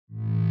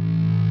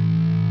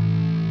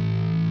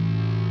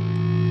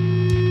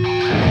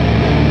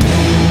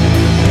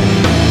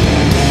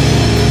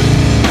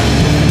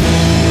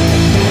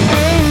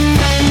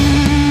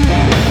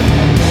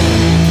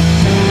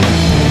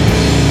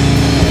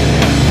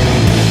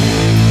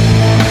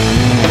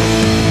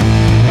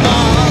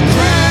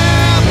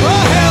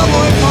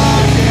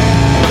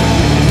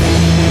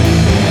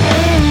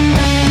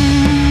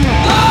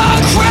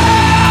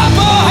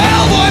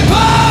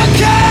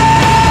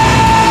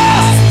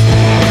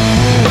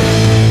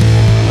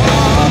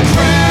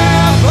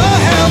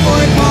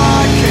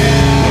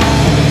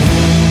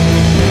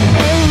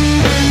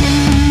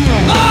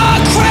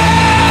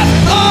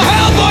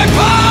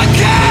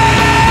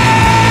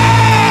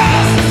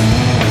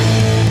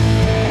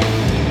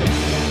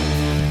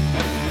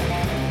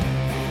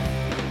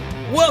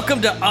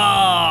Welcome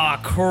to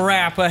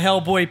Crap, a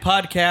Hellboy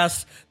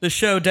podcast, the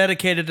show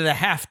dedicated to the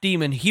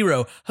half-demon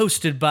hero,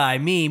 hosted by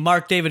me,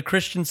 Mark David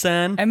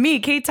Christensen. And me,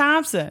 Kate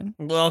Thompson.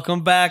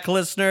 Welcome back,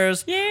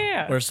 listeners.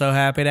 Yeah. We're so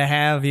happy to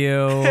have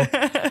you.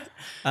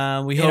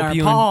 We In hope our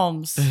you...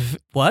 palms.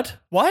 What?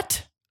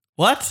 What?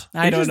 What?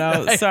 I don't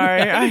know.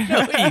 Sorry. I know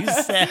what you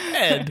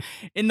said.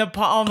 In the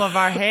palm of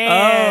our hand.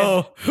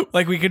 Oh,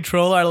 like we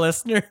control our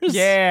listeners?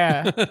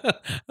 Yeah. I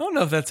don't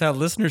know if that's how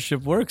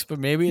listenership works, but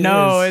maybe it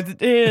No, is.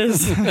 it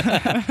is.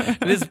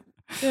 It is.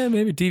 Yeah,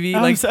 maybe TV.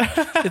 I'm like sorry.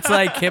 it's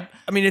like hip.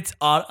 I mean, it's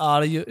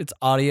audio. It's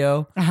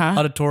audio,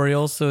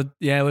 auditorial. So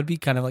yeah, it would be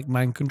kind of like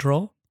mind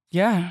control.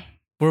 Yeah.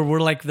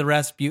 We're like the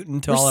Rasputin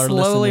to We're all our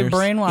slowly listeners.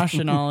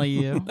 brainwashing all of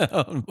you.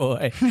 Oh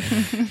boy,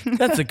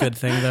 that's a good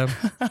thing though.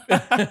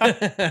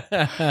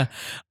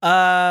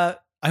 I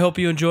hope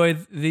you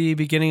enjoyed the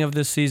beginning of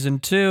this season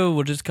 2.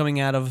 We're just coming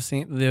out of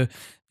the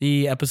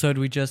episode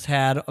we just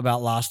had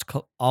about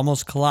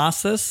Almost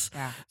Colossus.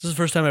 Yeah. This is the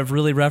first time I've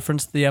really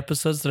referenced the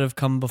episodes that have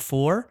come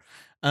before.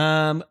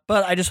 But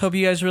I just hope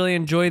you guys really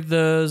enjoyed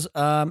those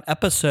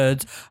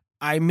episodes.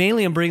 I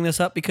mainly am bringing this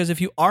up because if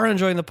you are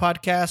enjoying the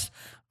podcast,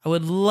 I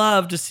would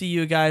love to see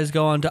you guys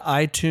go onto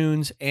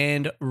iTunes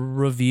and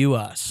review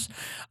us.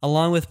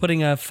 Along with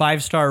putting a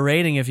 5-star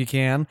rating if you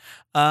can,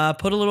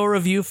 put a little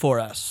review for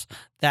us.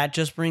 That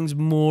just brings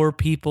more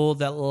people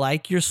that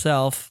like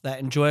yourself, that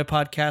enjoy a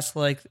podcast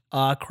like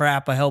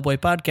Crap, a Hellboy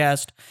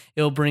podcast.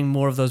 It'll bring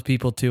more of those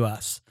people to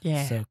us.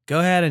 Yeah. So go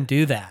ahead and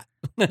do that.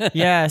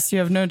 Yes, you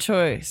have no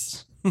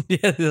choice.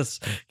 Yes,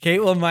 Kate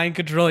will mind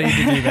control you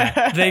to do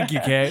that. Thank you,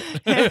 Kate,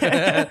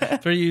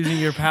 for using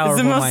your powerful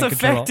It's the most mind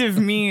control. effective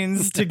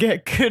means to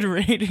get good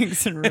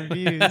ratings and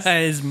reviews.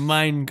 Is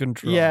mind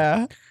control.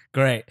 Yeah.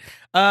 Great.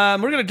 We're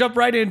going to jump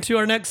right into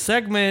our next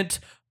segment.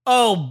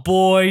 Oh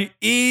boy,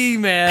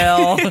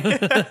 email.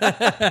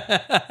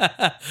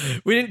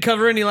 We didn't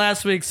cover any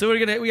last week, so we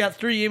got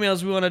 3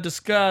 emails we want to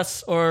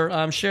discuss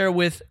or share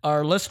with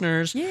our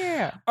listeners.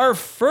 Yeah. Our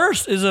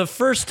first is a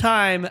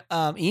first-time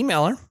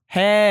emailer.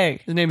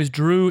 Hey. His name is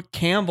Drew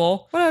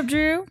Campbell. What up,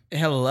 Drew?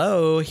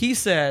 Hello. He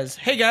says,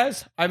 "Hey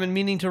guys, I've been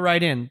meaning to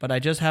write in, but I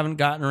just haven't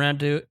gotten around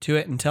to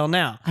it until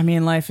now. I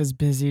mean, life is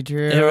busy,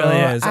 Drew. It really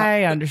is.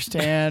 I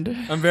understand.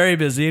 I'm very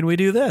busy and we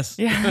do this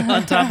Yeah.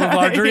 on top of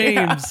our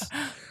dreams."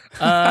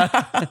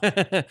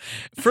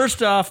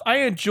 First off, I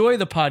enjoy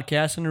the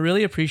podcast and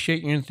really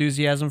appreciate your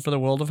enthusiasm for the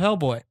world of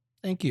Hellboy.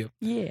 Thank you.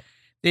 Yeah.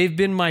 They've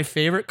been my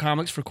favorite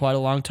comics for quite a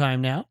long time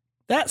now.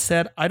 That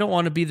said, I don't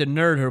want to be the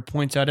nerd who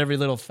points out every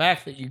little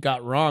fact that you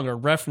got wrong or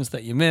reference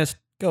that you missed.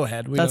 Go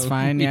ahead. That's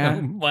fine, we yeah.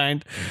 don't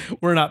mind.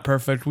 We're not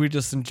perfect. We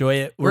just enjoy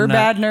it. We're not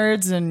bad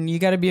nerds, and you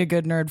got to be a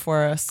good nerd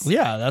for us.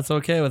 Yeah, that's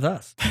okay with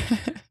us.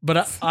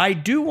 But I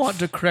do want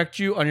to correct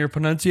you on your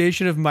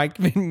pronunciation of Mike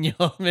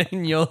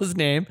Mignola's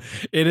name.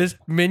 It is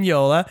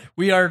Mignola.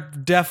 We are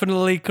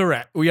definitely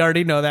correct. We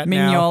already know that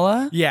now.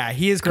 Mignola? Yeah,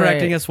 he is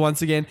correcting Great. us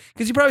once again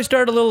because you probably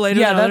started a little later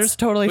Yeah, than that's others,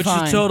 totally which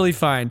fine. is totally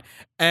fine.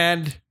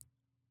 And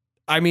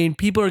I mean,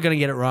 people are going to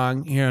get it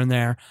wrong here and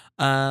there.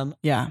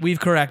 Yeah. We've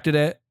corrected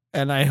it,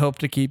 and I hope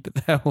to keep it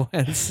that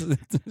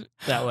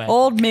way.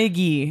 Old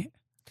Miggy.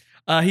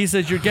 He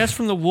says, your guest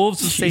from the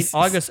Wolves of St. Jesus.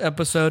 August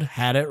episode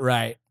had it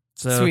right.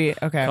 So Sweet.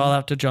 Okay. call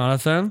out to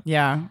Jonathan.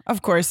 Yeah.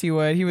 Of course he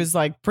would. He was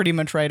like pretty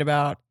much right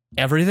about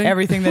Everything?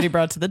 everything that he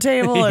brought to the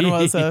table and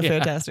was a Yeah.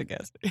 fantastic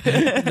guest.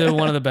 They're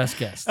one of the best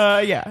guests.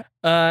 Yeah.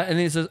 And then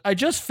he says, I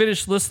just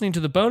finished listening to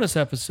the bonus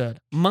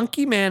episode.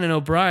 Monkey Man and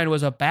O'Brien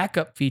was a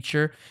backup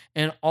feature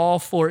in all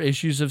 4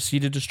 issues of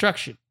Seeded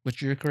Destruction,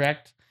 which you're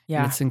correct. And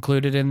Yeah. it's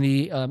included in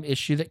the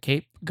issue that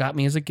Kate got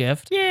me as a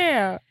gift.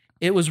 Yeah.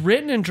 It was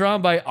written and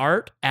drawn by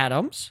Art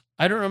Adams.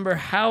 I don't remember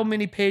how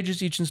many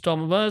pages each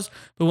installment was,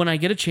 but when I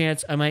get a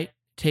chance, I might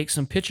take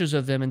some pictures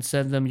of them and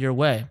send them your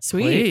way.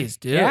 Sweet. Please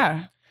do.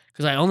 Yeah.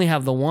 Because I only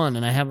have the one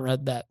and I haven't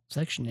read that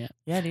section yet.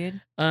 Yeah,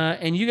 dude.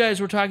 And you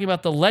guys were talking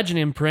about the Legend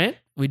imprint.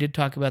 We did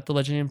talk about the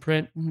Legend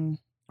imprint. Mm-hmm.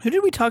 Who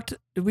did we talk to?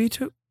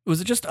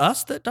 Was it just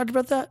us that talked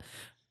about that?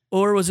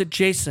 Or was it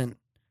Jason?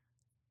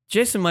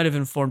 Jason might have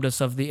informed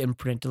us of the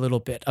imprint a little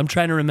bit. I'm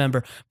trying to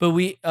remember. But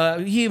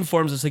he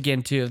informs us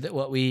again, too, that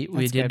what we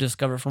That's did good.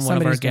 discover from Somebody's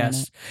one of our doing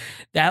guests.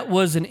 That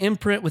was an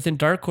imprint within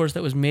Dark Horse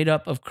that was made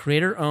up of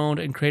creator-owned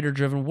and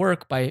creator-driven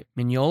work by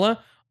Mignola,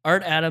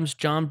 Art Adams,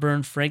 John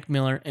Byrne, Frank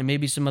Miller, and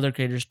maybe some other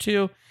creators,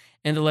 too.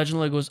 And the Legend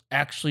logo was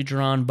actually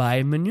drawn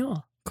by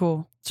Mignola.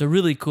 Cool. So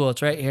really cool.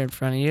 It's right here in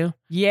front of you.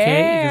 Yeah.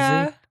 Okay, you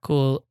can see.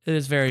 Cool. It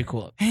is very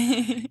cool.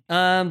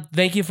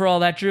 Thank you for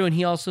all that, Drew. And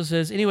he also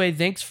says, anyway,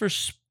 thanks for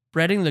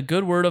spreading the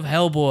good word of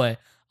Hellboy.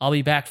 I'll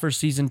be back for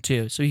season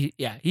 2. So he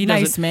doesn't.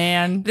 Nice,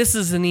 man. This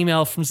is an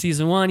email from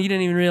season 1. You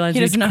didn't even realize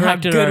He we doesn't know how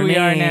corrected good our we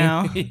are name.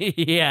 now.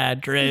 Yeah,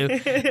 Drew.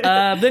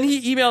 Then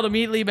he emailed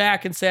immediately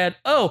back and said,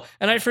 "Oh,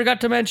 and I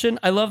forgot to mention,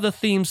 I love the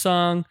theme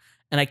song,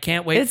 and I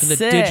can't wait It's for the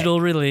sick.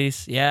 digital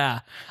release."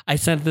 Yeah, I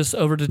sent this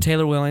over to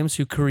Taylor Williams,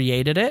 who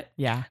created it.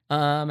 Yeah.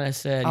 And I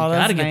said, Oh, you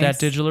that's got to get nice. that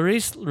digital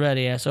release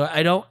ready. Yeah, so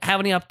I don't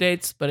have any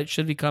updates, but it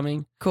should be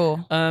coming.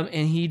 Cool.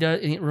 And he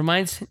does. And it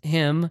reminds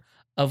him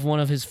of one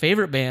of his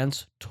favorite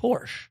bands,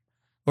 Torch.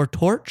 or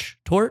torch,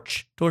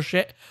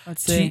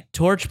 Let's see.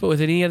 torch, but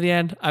with an E at the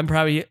end. I'm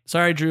probably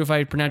sorry, Drew, if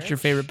I pronounced your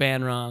favorite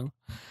band wrong.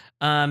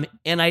 And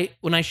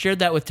when I shared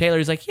that with Taylor,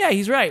 he's like, yeah,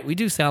 he's right. We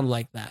do sound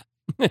like that.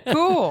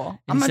 Cool.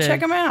 I'm going to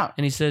check him out.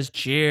 And he says,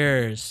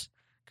 cheers.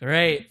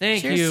 Great.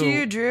 Thank you. Cheers to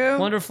you, Drew.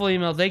 Wonderful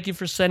email. Thank you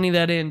for sending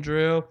that in,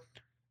 Drew.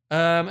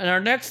 And our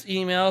next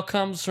email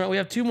comes from, we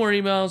have 2 more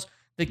emails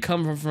that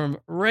come from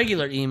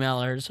regular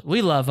emailers.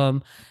 We love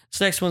them.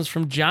 This next one's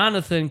from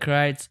Jonathan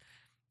Kreitz.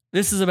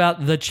 This is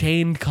about the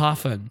chained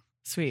coffin.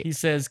 Sweet. He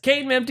says,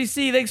 Kate and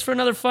MTC, thanks for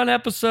another fun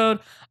episode.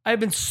 I've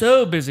been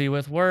so busy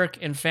with work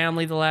and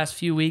family the last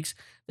few weeks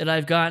that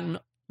I've gotten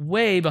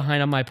way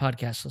behind on my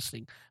podcast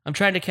listening. I'm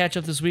trying to catch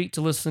up this week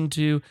to listen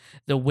to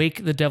the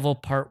Wake the Devil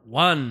Part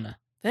 1.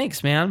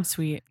 Thanks, man.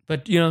 Sweet.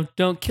 But,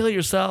 don't kill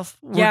yourself.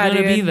 We're going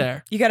to be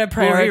there. You got to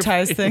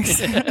prioritize things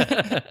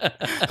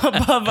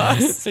above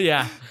us.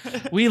 Yeah.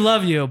 We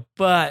love you,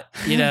 but,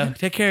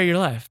 take care of your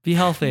life. Be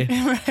healthy.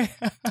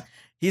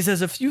 He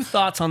says, a few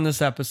thoughts on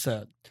this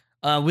episode.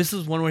 This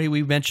is one where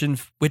we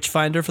mentioned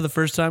Witchfinder for the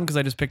first time because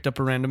I just picked up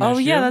a random issue. Oh,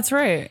 yeah, that's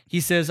right.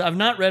 He says, I've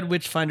not read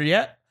Witchfinder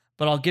yet,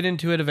 but I'll get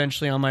into it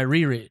eventually on my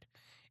reread.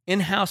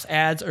 In-house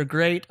ads are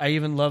great. I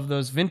even love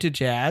those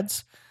vintage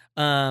ads.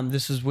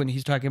 This is when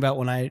he's talking about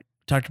when I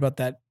talked about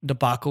that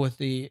debacle with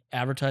the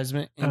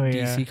advertisement in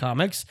DC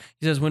Comics.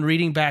 He says, when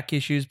reading back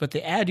issues, but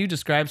the ad you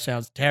described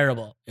sounds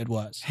terrible. It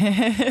was.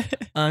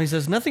 He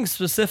says, nothing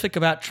specific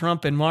about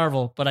Trump and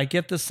Marvel, but I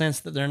get the sense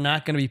that they're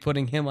not going to be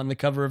putting him on the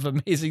cover of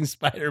Amazing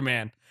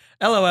Spider-Man.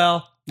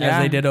 LOL,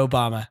 as they did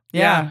Obama.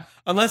 Yeah.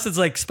 Unless it's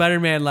like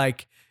Spider-Man,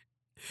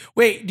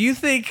 wait, do you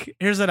think,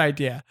 here's an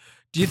idea.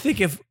 Do you think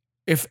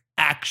if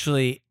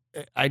actually,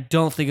 I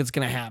don't think it's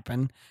going to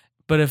happen,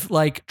 but if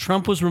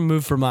Trump was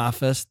removed from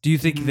office, do you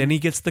think then he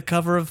gets the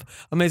cover of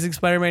Amazing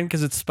Spider-Man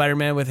because it's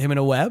Spider-Man with him in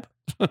a web?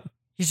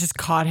 He's just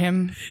caught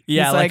him.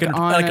 Yeah, he's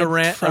on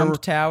a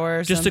Trump tower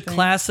or just something. A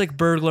classic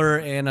burglar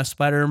in a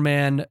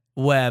Spider-Man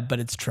web, but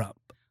it's Trump.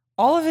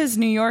 All of his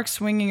New York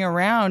swinging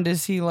around,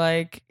 is he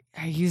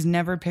he's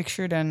never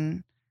pictured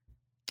in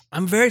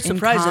I'm very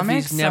surprised if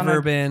he's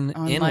never been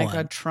on in one.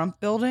 A Trump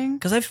building.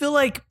 Because I feel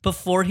like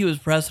before he was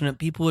president,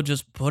 people would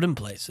just put him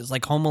places,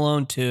 like Home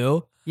Alone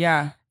 2.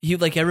 Yeah.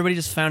 Everybody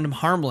just found him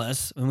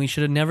harmless, and we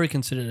should have never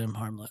considered him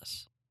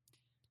harmless.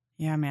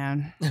 Yeah,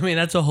 man. I mean,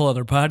 that's a whole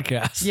other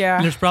podcast.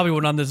 Yeah. There's probably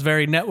one on this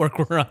very network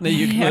we're on that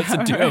you can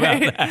listen to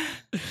about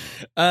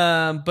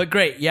that. But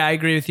great. Yeah, I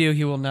agree with you.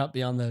 He will not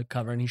be on the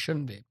cover, and he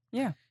shouldn't be.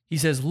 Yeah. He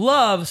says,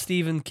 love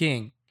Stephen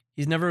King.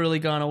 He's never really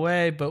gone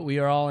away, but we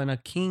are all in a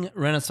King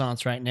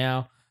renaissance right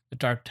now. The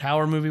Dark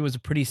Tower movie was a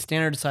pretty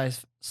standard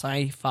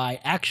sci-fi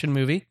action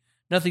movie.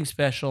 Nothing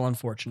special,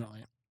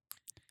 unfortunately.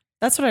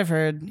 That's what I've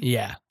heard.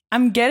 Yeah.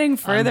 I'm getting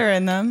further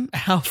in them.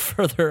 How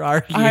further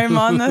are you? I'm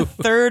on the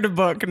 3rd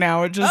book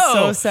now, which is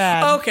so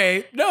sad.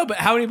 Okay. No, but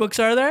how many books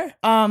are there?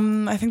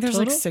 I think there's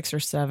Total? 6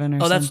 or 7 or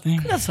something.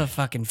 That's a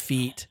fucking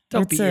feat.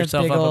 Don't beat a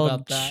yourself big up old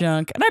about that.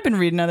 chunk. And I've been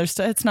reading other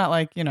stuff. It's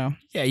not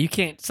Yeah, you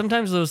can't.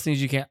 Sometimes those things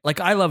you can't.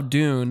 I love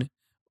Dune,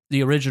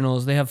 the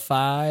originals. They have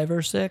 5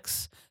 or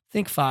 6. I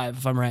think 5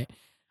 if I'm right.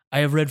 I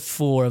have read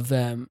 4 of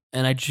them,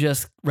 and I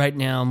just right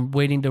now I'm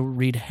waiting to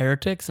read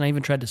Heretics, and I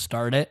even tried to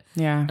start it.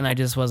 Yeah. And I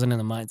just wasn't in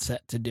the mindset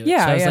to do it.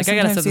 Yeah, so I was I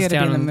gotta set sometimes you this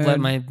gotta be down in the and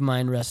let mood. my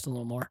mind rest a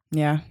little more.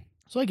 Yeah.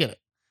 So I get it.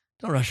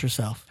 Don't rush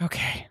yourself.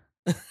 Okay.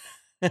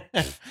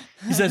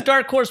 He says,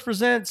 Dark Horse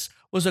Presents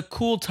was a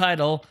cool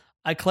title.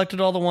 I collected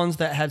all the ones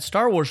that had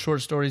Star Wars short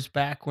stories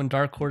back when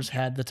Dark Horse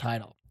had the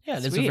title. Yeah,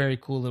 it's a Sweet. very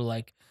cool little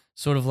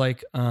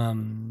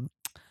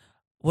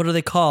what are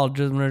they called?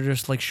 They're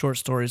just short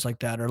stories like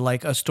that, or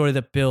a story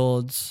that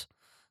builds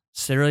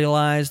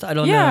serialized. I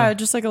don't know. Yeah,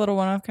 just a little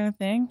one-off kind of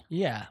thing.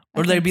 Yeah, I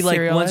or they'd think be ones that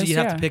serialized, you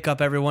have yeah. to pick up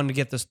everyone to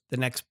get the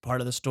next part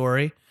of the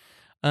story.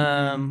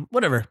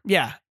 Whatever.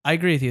 Yeah, I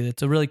agree with you.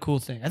 It's a really cool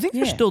thing. I think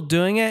they're Yeah. still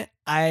doing it.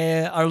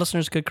 Our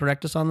listeners could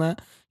correct us on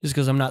that, just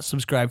because I'm not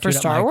subscribed to For it.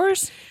 Star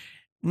Wars?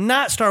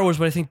 Not Star Wars,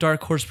 but I think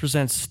Dark Horse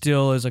Presents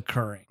still is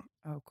occurring.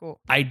 Oh, cool.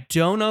 I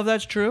don't know if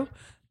that's true,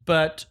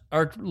 but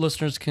our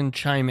listeners can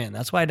chime in.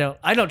 That's why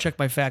I don't check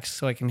my facts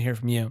so I can hear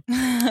from you.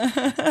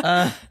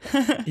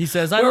 He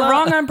says, We're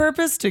wrong on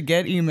purpose to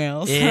get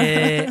emails.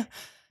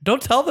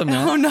 Don't tell them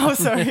that. Oh, no,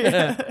 sorry.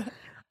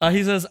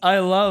 He says, I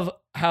love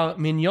how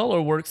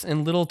Mignola works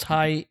in little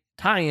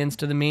tie-ins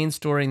to the main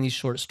story in these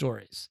short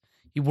stories.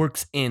 He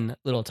works in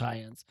little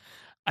tie-ins.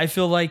 I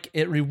feel like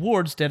it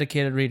rewards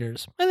dedicated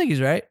readers. I think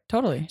he's right.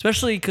 Totally.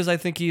 Especially because I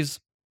think he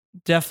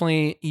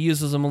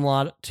uses them a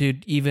lot to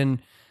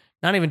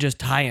not even just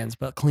tie-ins,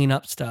 but clean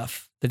up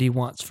stuff that he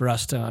wants for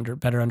us to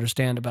better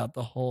understand about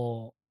the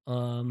whole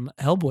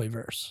Hellboy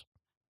verse.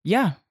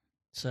 Yeah.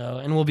 So,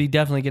 and we'll be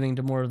definitely getting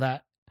to more of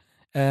that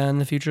in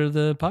the future of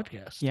the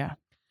podcast. Yeah.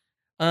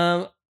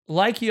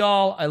 Like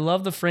y'all, I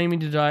love the framing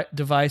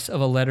device of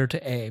a letter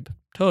to Abe.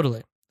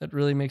 Totally. That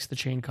really makes the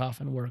chain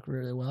coffin work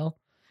really well.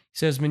 He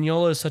says,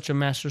 Mignola is such a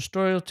master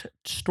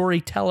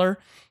storyteller.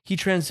 He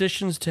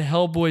transitions to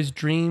Hellboy's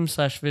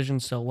dream/vision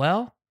so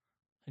well.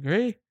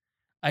 Agree.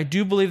 I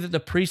do believe that the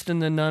priest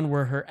and the nun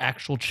were her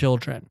actual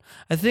children.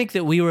 I think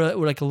that we were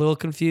like a little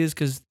confused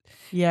because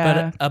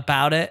Yeah. but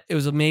about it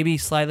was maybe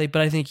slightly,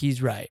 but I think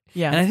he's right.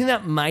 Yeah. And I think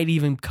that might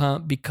even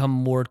become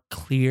more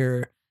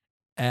clear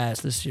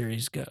as the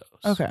series goes.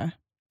 Okay.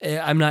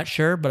 I'm not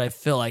sure, but I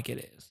feel like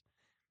it is.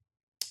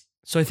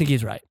 So I think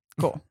he's right.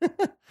 Cool.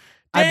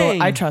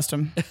 Dang. I trust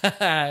him.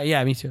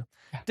 Yeah, me too.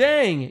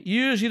 Dang,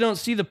 you usually don't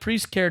see the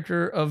priest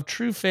character of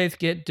true faith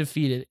get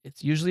defeated.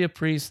 It's usually a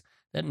priest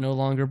that no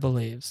longer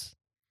believes.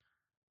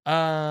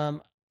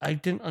 I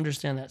didn't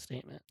understand that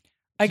statement.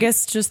 I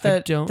guess just I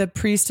that don't- the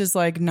priest is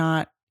like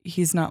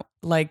he's not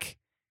like,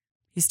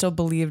 he still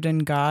believed in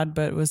God,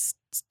 but was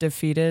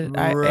defeated.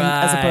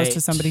 As opposed to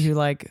Right. somebody who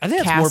like I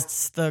think that's more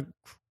casts the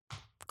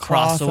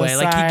Cross cloth away.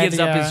 Like he aside, gives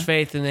up yeah. his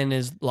faith and then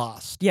is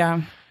lost.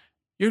 Yeah.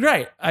 You're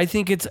right. I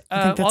think it's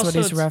I think that's what also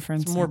he's it's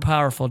referencing. more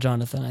powerful,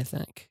 Jonathan, I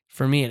think.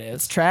 For me it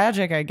It's is.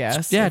 tragic, I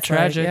guess. Yeah, It's like,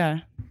 tragic. yeah.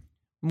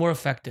 More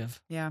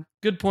effective. Yeah.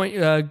 Good point.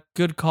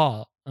 Good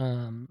call,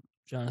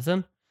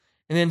 Jonathan.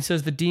 And then it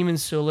says the demon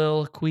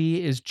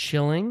soliloquy is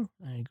chilling.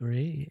 I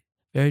agree.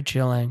 Very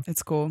chilling.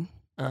 It's cool.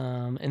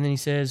 And then he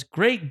says,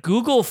 "Great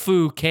Google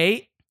foo,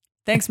 Kate."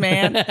 Thanks,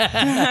 man.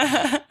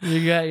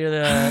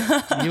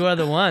 You are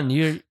the one.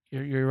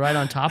 You're right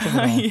on top of it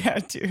all. Yeah,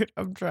 dude.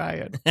 I'm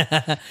trying. Trying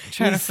to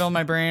He's- fill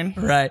my brain.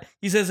 Right.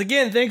 He says,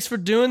 again, thanks for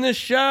doing this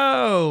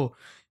show.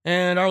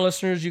 And our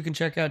listeners, you can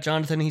check out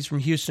Jonathan. He's from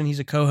Houston. He's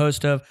a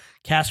co-host of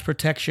Cast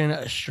Protection,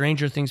 a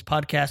Stranger Things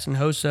podcast, and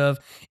host of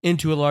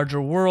Into a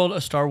Larger World, a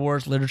Star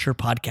Wars literature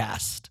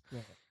podcast.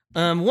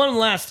 One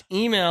last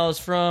email is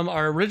from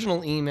our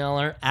original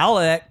emailer,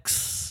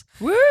 Alex.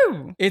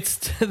 Woo! It's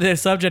the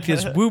subject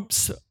is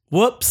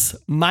whoops,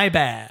 my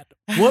bad.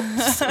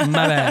 Whoops, my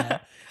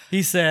bad.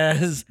 He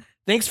says,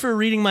 thanks for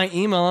reading my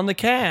email on the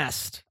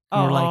cast.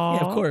 And we're like,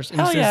 yeah, of course. And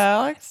Hell he says, yeah,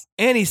 Alex.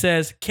 and he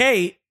says,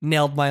 Kate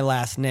nailed my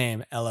last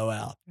name,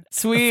 LOL.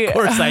 Sweet. Of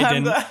course I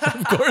didn't.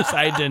 Of course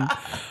I didn't.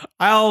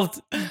 I'll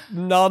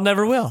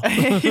never will.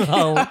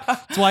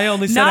 That's why I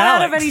only said Not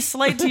Alex. out of any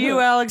slight to you,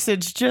 Alex.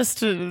 It's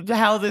just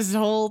how this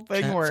whole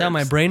thing That's works. how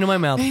my brain and my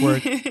mouth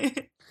work.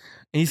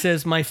 And he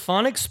says, my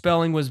phonics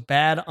spelling was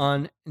bad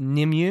on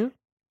Nimue,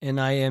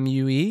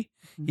 N-I-M-U-E.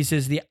 He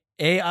says the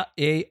A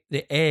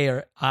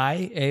or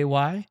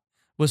I-A-Y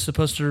was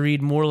supposed to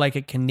read more like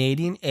a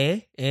Canadian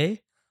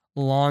A,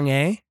 long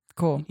A.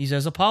 Cool. He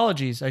says,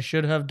 apologies. I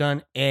should have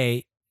done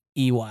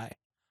A-E-Y.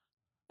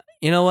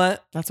 You know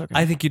what? That's okay.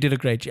 I think you did a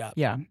great job,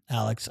 yeah.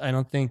 Alex. I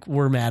don't think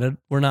we're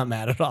not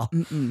mad at all.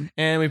 Mm-mm.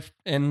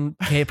 And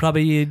Kate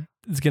probably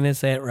is going to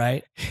say it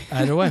right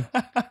either way.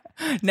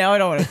 Now I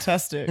don't want to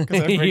test it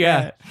because I forget.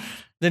 Yeah.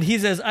 Then he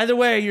says, either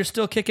way, you're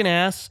still kicking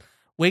ass.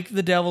 Wake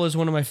the Devil is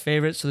one of my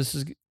favorites, so this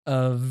is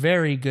a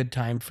very good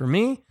time for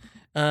me.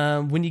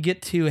 When you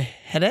get to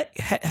how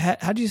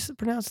do you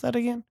pronounce that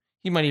again?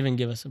 He might even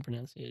give us a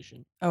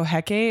pronunciation. Oh,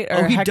 Hecate?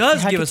 Oh, he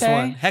does give us Hecate?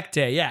 one.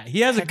 Hecate, yeah. He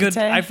has a good,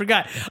 Hecate? I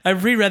forgot.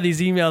 I've reread these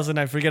emails and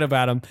I forget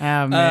about them.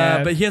 Oh,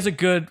 man. But he has a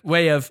good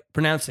way of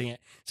pronouncing it.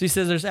 So he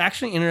says there's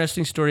actually an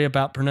interesting story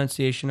about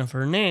pronunciation of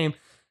her name,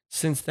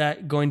 since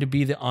that going to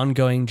be the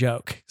ongoing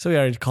joke. So he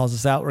already calls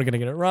us out. We're going to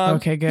get it wrong.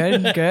 Okay,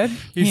 good, good.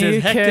 He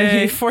says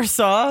Hecate. He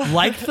foresaw.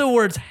 Like the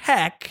words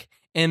heck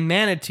and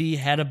manatee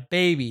had a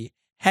baby.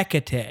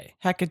 Hecate.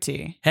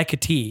 Hecate.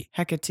 Hecate.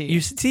 Hecate.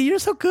 You see, you're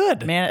so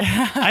good.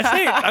 I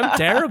think I'm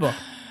terrible.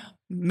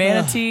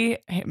 Manatee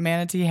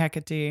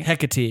Hecate.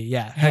 Hecate,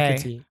 yeah. Hey.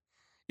 Hecate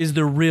is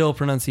the real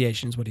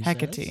pronunciation, is what he says.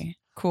 Hecate.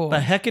 Cool.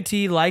 But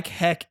Hecate, like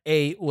Heck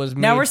 8, was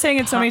made Now we're saying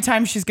it so many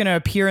times she's going to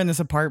appear in this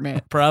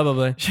apartment.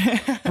 Probably.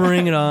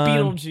 Bring it on.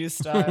 Beetlejuice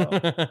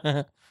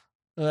style.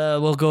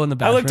 We'll go in the I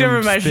bathroom. looked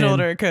over my spin.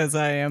 shoulder because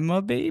I am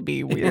a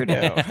baby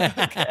weirdo.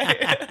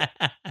 Okay.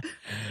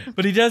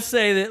 But he does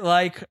say that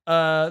like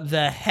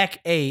the Heck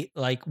 8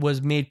 like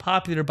was made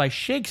popular by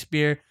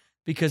Shakespeare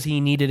because he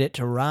needed it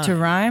to rhyme. To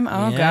rhyme?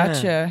 Oh, Yeah.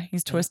 gotcha.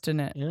 He's twisting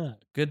it. Yeah,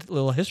 good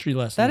little history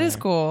lesson. That is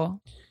there.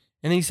 cool.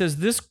 And he says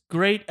this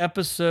great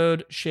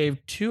episode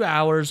shaved 2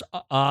 hours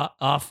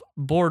off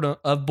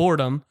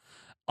boredom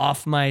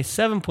off my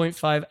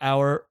 7.5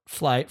 hour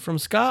flight from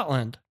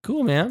Scotland.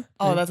 Cool, man.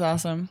 Oh, that's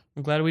awesome.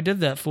 I'm glad we did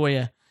that for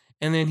you.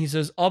 And then he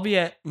says, I'll be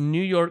at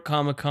New York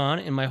Comic Con,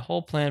 and my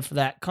whole plan for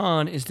that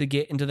con is to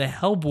get into the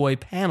Hellboy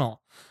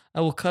panel. I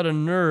will cut a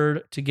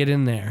nerd to get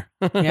in there.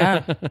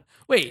 Yeah.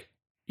 Wait,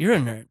 you're a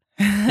nerd.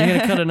 You're going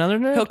to cut another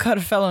nerd? He'll cut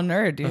a fellow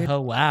nerd, dude.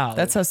 Oh, wow.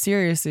 That's how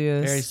serious he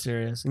is. very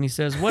serious. And he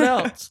says, what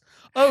else?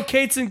 Oh,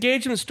 Kate's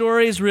engagement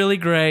story is really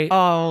great.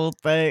 Oh,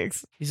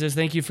 thanks. He says,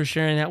 thank you for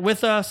sharing that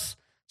with us.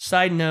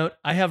 Side note,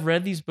 I have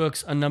read these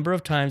books a number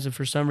of times and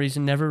for some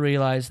reason never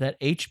realized that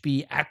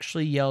HB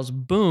actually yells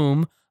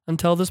boom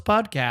until this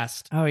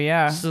podcast. Oh,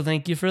 yeah. So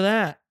thank you for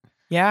that.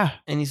 Yeah.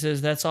 And he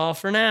says, that's all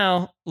for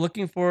now.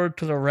 Looking forward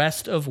to the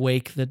rest of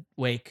Wake. And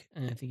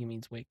I think he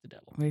means Wake the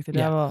Devil. Wake the Yeah.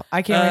 Devil.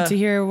 I can't wait to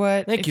hear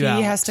what, thank if you, he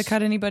has Alex. to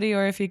cut anybody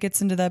or if he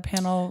gets into that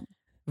panel.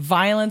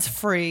 violence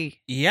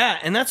free. Yeah,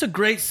 and that's a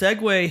great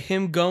segue,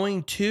 him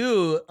going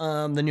to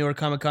the New York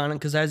Comic Con,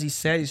 because as he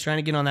said, he's trying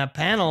to get on that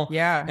panel.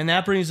 Yeah. And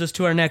that brings us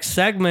to our next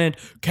segment,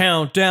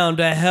 Countdown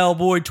to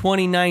Hellboy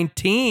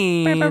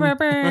 2019.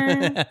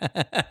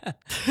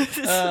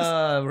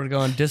 We're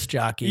going disc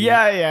jockey.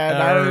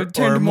 Yeah.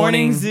 Turn to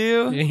Morning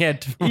Zoo. Yeah.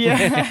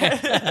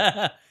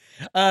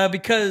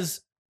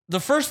 Because the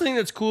first thing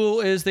that's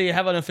cool is they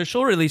have an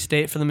official release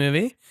date for the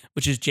movie,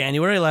 which is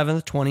January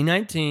 11th,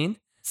 2019.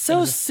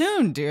 So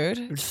soon,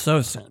 dude.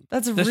 So soon.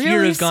 That's this really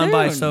year has gone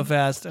by soon. so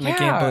fast, and I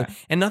can't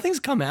believe. And nothing's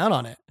come out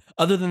on it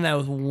other than that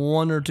with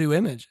 1 or 2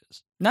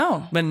 images.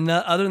 No. But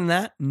other than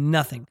that,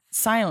 nothing.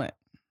 Silent.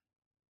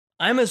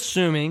 I'm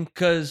assuming,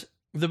 because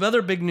the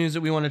other big news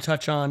that we want to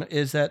touch on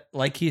is that,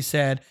 like he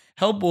said,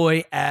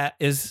 Hellboy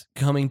is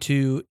coming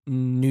to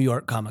New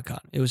York Comic Con.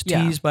 It was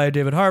teased by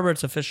David Harbour.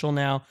 It's official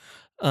now.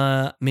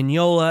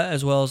 Mignola,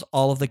 as well as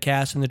all of the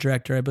cast and the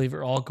director, I believe,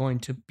 are all going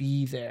to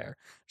be there.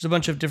 There's a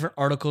bunch of different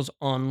articles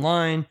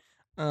online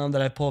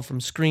that I pulled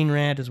from Screen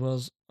Rant, as well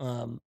as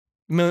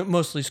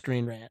mostly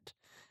Screen Rant.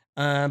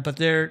 But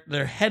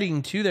they're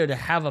heading to there to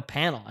have a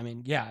panel. I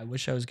mean, yeah, I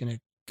wish I was going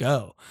to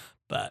go,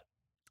 but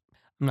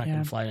I'm not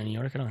going to fly to New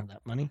York. I don't have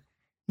that money.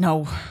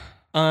 No.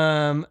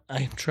 I'm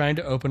trying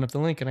to open up the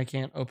link and I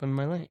can't open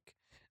my link.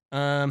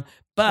 The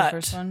But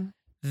first one?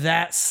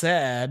 that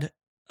said,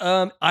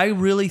 I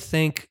really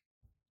think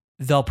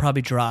they'll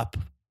probably drop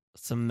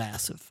some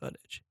massive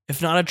footage.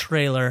 If not a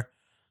trailer,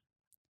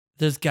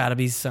 there's got to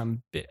be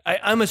some bit.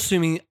 I'm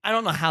assuming, I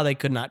don't know how they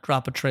could not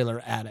drop a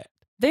trailer at it.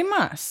 They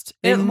must.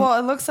 It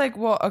looks like,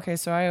 okay,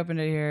 so I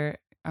opened it here.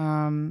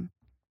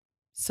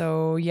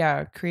 So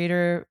yeah,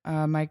 creator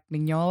Mike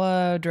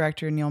Mignola,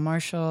 director Neil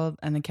Marshall,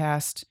 and the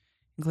cast,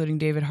 including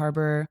David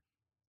Harbour,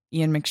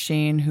 Ian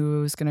McShane,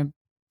 who's going to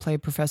play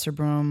Professor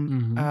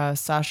Broom,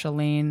 Sasha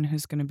Lane,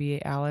 who's going to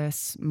be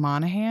Alice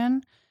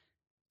Monaghan,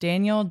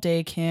 Daniel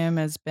Day Kim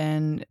as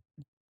Ben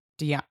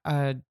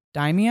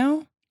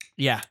Daimyo,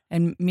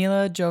 and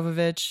Mila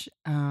Jovovich,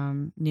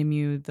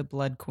 Nimue the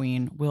Blood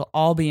Queen will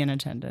all be in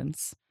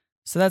attendance.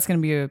 So that's going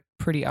to be a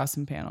pretty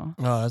awesome panel.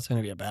 Oh, that's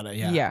going to be about it.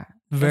 Yeah. Yeah.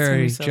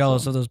 Very so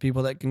jealous cool. of those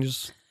people that can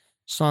just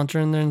saunter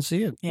in there and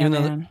see it. Yeah,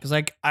 man. Because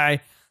like I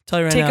tell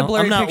you right Take a now,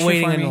 blurry I'm not picture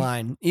waiting for in me.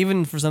 line.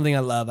 Even for something I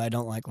love, I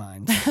don't like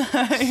lines.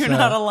 You're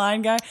not a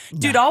line guy?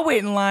 Dude, I'll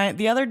wait in line.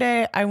 The other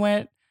day I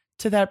went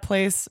to that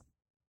place,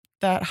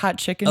 that hot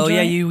chicken joint.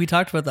 Yeah, we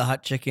talked about the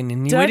hot chicken.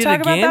 And you Did I waited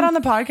talk again? about that on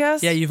the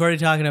podcast? Yeah, you've already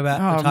talked about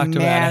man, about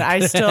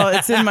it.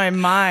 it's in my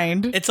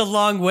mind. It's a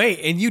long wait,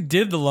 and you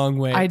did the long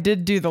wait. I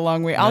did do the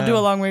long wait. I'll do a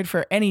long wait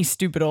for any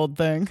stupid old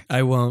thing.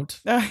 I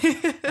won't.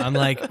 I'm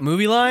like,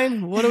 movie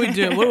line? What do we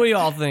do? What are we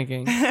all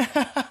thinking?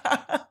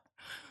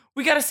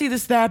 We got to see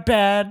this that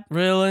bad.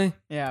 Really?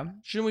 Yeah.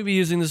 Shouldn't we be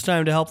using this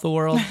time to help the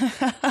world?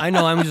 I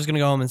know I'm just going to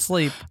go home and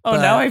sleep. Oh,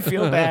 now I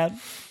feel bad.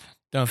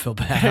 Don't feel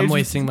bad. I'm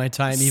wasting my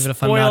time, even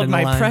if I'm not Spoiled in the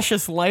my line.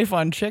 precious life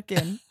on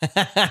chicken.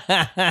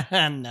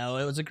 No,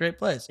 it was a great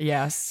place.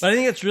 Yes. But I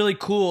think it's really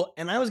cool.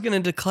 And I was going to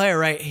declare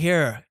right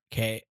here,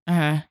 Kate,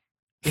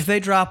 if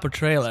they drop a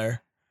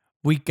trailer,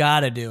 we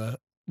got to do it.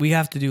 We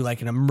have to do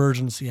like an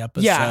emergency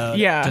episode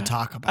to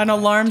talk about An it.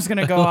 alarm's going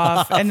to go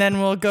off, and then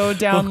we'll go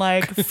down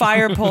like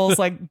fire poles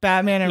like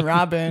Batman and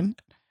Robin.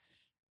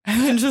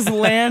 And then just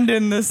land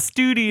in the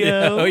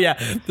studio.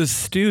 The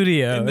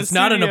studio. It's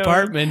not an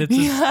apartment. It's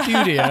a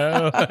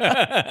studio.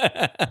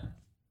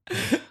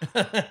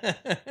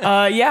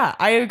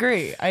 I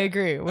agree.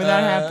 When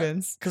that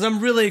happens. Because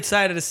I'm really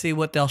excited to see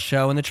what they'll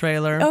show in the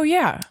trailer. Oh,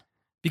 yeah.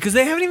 Because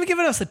they haven't even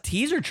given us a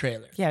teaser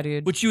trailer. Yeah,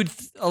 dude. Which you would,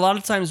 a lot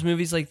of times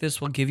movies like this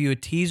will give you a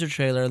teaser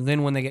trailer, and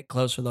then when they get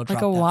closer, they'll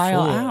drop like a that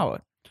while full.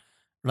 out.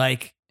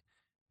 Like,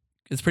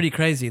 it's pretty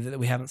crazy that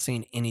we haven't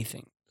seen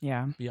anything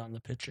beyond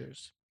the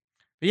pictures.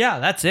 But yeah,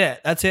 that's it.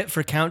 That's it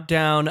for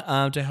Countdown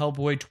to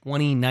Hellboy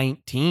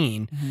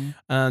 2019.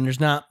 There's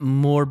not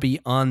more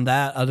beyond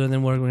that other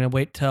than we're going to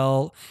wait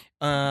till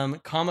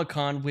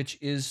Comic-Con, which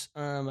is,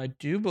 I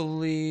do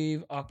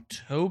believe,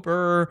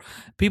 October.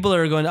 People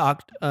are going to,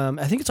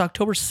 I think it's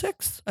October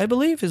 6th, I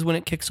believe, is when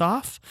it kicks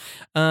off.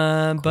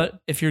 But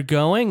if you're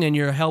going and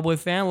you're a Hellboy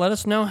fan, let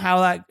us know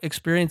how that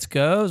experience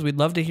goes. We'd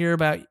love to hear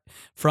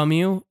from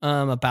you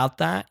about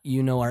that.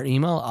 You know our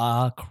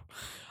email,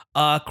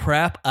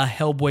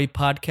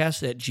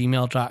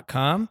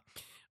 hellboypodcast@gmail.com.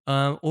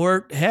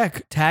 Or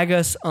heck, tag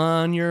us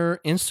on your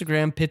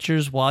Instagram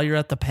pictures while you're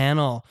at the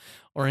panel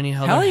or any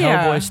other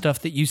Hellboy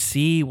stuff that you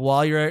see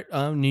while you're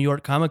at New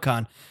York Comic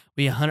Con.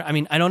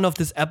 I don't know if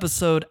this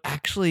episode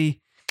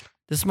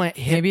this might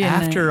hit maybe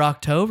after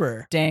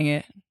October. Dang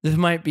it. This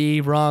might be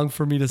wrong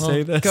for me to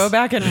say this. Go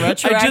back and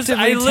retroactively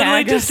I literally just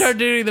tag us. started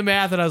doing the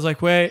math and I was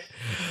like, wait,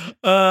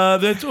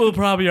 that will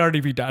probably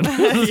already be done.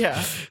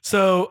 Yeah.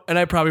 So, and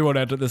I probably won't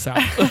edit this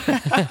out.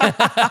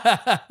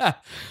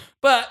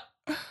 But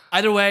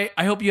either way,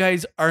 I hope you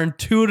guys are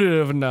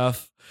intuitive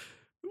enough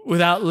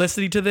without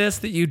listening to this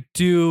that you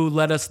do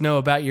let us know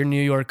about your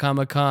New York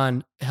Comic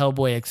Con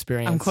Hellboy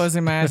experience. I'm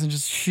closing my eyes and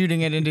just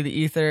shooting it into the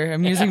ether.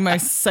 I'm using my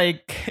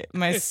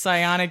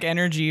psionic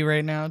energy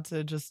right now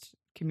to just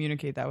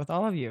communicate that with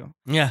all of you.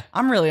 Yeah.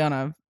 I'm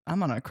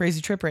on a crazy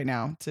trip right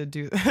now to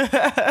do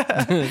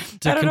to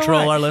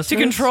control our listeners. To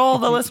control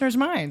the listeners'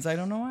 minds. I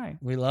don't know why.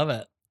 We love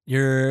it.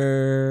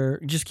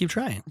 Just keep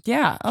trying.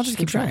 Yeah, I'll just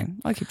keep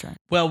trying. I'll keep trying.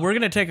 Well, we're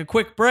going to take a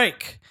quick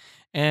break.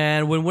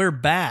 And when we're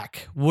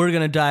back, we're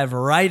going to dive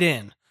right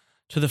in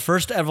to the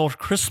first ever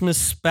Christmas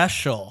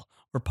special.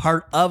 We're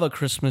part of a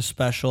Christmas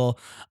special,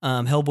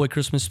 Hellboy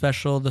Christmas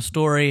special, the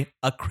story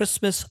A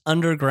Christmas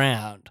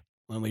Underground,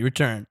 when we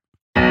return.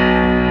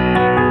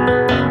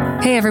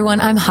 Hey everyone,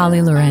 I'm Holly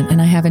Laurent,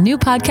 and I have a new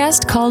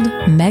podcast called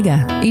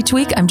Mega. Each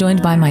week, I'm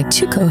joined by my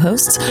two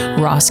co-hosts,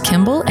 Ross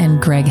Kimball and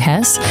Greg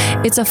Hess.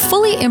 It's a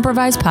fully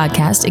improvised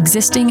podcast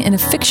existing in a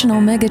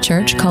fictional mega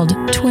church called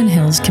Twin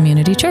Hills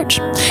Community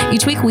Church.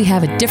 Each week, we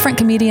have a different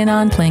comedian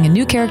on playing a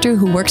new character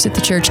who works at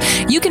the church.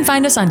 You can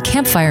find us on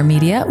Campfire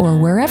Media or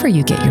wherever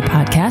you get your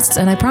podcasts,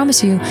 and I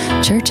promise you,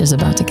 church is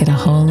about to get a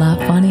whole lot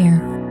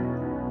funnier.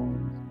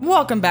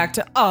 Welcome back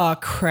to Aw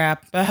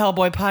Crap, a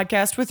Hellboy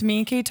podcast with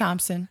me, Kate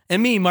Thompson.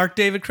 And me, Mark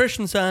David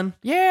Christensen.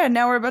 Yeah,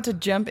 now we're about to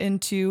jump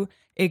into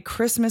A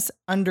Christmas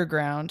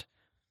Underground.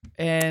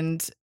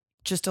 And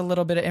just a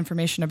little bit of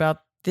information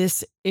about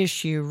this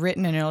issue,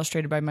 written and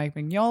illustrated by Mike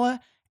Mignola,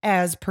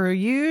 as per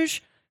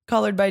usual,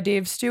 colored by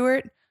Dave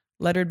Stewart,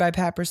 lettered by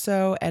Pat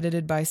Brousseau,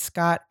 edited by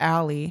Scott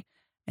Alley.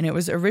 And it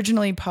was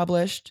originally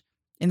published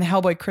in the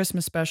Hellboy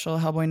Christmas special,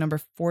 Hellboy number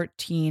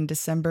 14,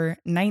 December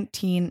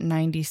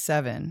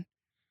 1997.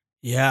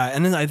 Yeah,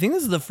 and then I think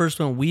this is the first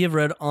one we have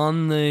read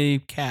on the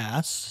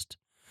cast.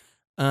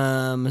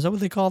 Is that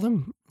what they call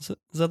them? Is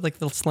that like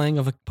the slang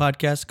of a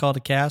podcast called a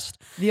cast?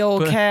 The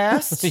old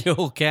cast. The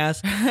old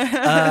cast.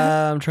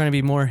 I'm trying to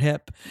be more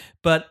hip,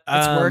 but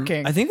it's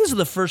working. I think this is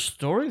the first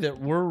story that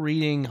we're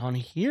reading on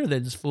here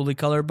that is fully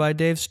colored by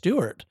Dave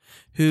Stewart,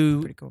 who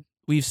pretty cool.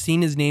 We've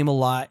seen his name a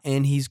lot,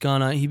 and he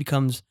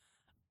becomes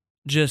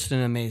just an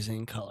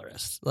amazing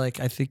colorist. Like,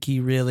 I think he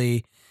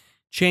really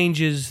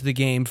changes the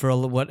game for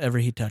whatever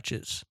he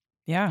touches.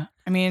 Yeah.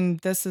 I mean,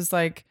 this is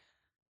like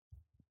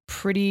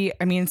pretty,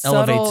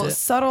 Elevates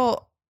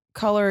subtle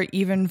color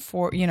even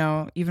for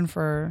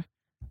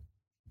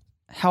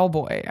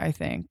Hellboy, I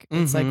think.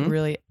 It's like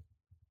really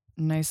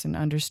nice and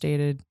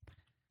understated.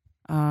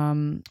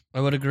 I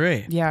would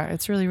agree. Yeah,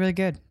 it's really, really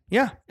good.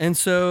 Yeah. And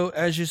so,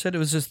 as you said, it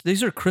was just,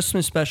 these are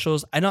Christmas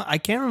specials. I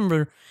can't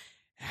remember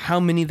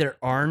how many there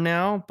are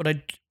now,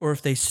 or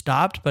if they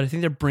stopped, but I think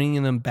they're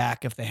bringing them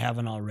back if they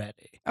haven't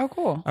already. Oh,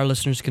 cool. Our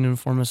listeners can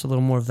inform us a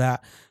little more of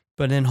that.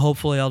 But then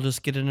hopefully I'll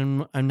just get it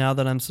in now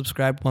that I'm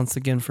subscribed once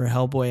again for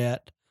Hellboy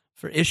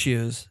for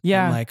issues.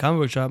 Yeah. In my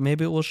comic book shop.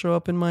 Maybe it will show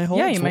up in my home.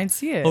 Yeah, you might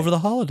see it over the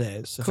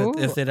holidays cool.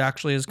 if it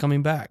actually is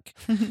coming back.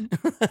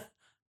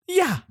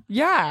 Yeah.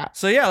 Yeah.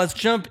 So yeah, let's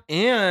jump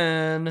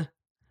in.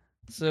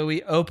 So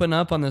we open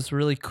up on this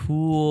really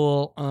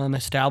cool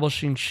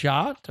establishing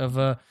shot of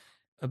a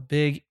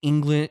big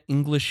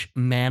English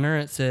manor.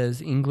 It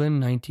says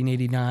England,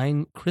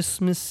 1989,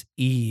 Christmas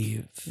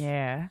Eve.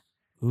 Yeah.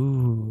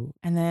 Ooh.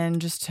 And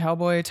then just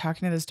Hellboy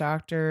talking to this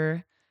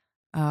doctor,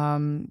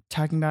 talking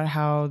about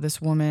how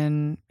this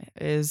woman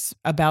is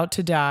about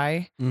to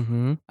die.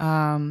 Mm-hmm.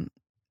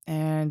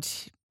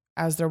 And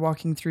as they're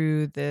walking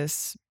through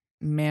this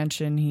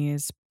mansion, he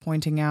is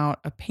pointing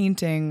out a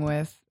painting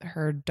with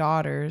her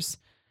daughters,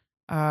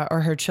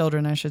 or her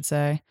children, I should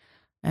say.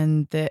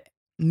 And the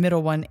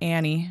middle one,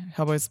 Annie,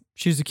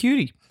 she's a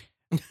cutie.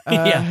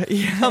 Yeah.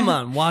 Come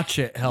on, watch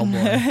it,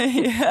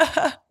 Hellboy.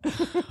 Yeah.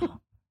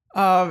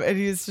 And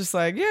he's just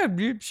like, yeah,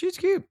 she's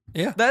cute.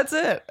 Yeah. That's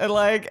it. And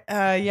like,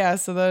 yeah.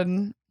 So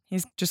then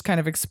he's just kind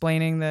of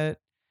explaining that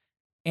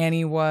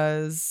Annie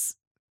was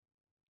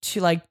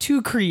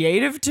too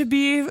creative to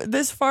be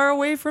this far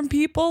away from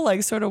people.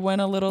 Like, sort of went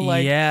a little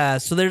like, yeah.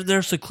 So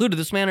they're secluded.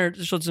 This manor,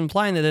 so it's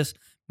implying that this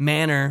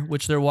manor,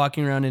 which they're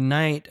walking around at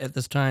night at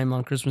this time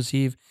on Christmas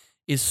Eve,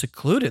 is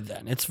secluded.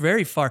 Then it's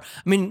very far.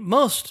 I mean,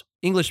 most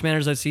English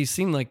manors I see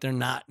seem like they're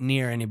not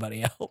near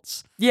anybody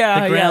else.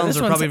 Yeah, the grounds this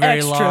are one's probably very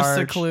extra large.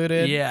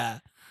 secluded. Yeah.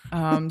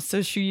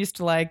 So she used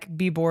to like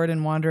be bored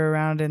and wander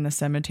around in the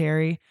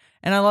cemetery.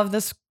 And I love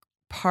this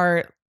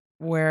part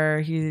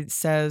where he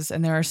says,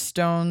 and there are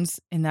stones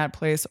in that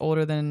place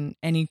older than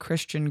any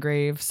Christian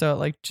grave. So it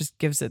like just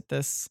gives it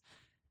this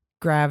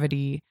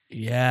gravity.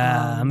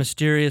 Yeah,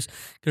 mysterious.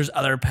 There's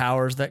other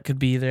powers that could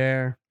be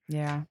there.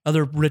 Yeah.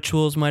 Other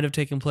rituals might have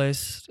taken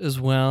place as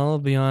well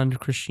beyond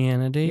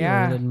Christianity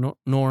or the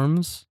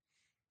norms.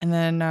 And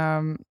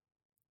then,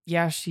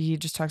 she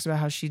just talks about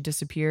how she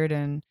disappeared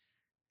and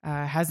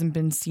hasn't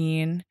been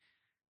seen.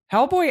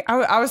 Hellboy,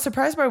 I was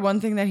surprised by one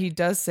thing that he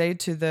does say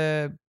to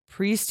the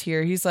priest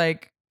here. He's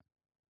like,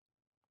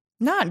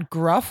 not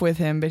gruff with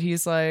him, but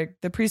he's like,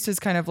 the priest is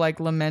kind of like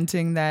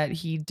lamenting that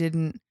he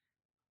didn't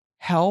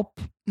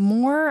help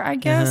more, I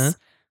guess.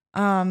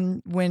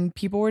 When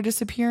people were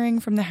disappearing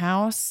from the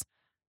house,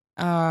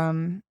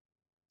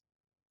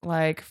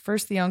 like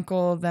first the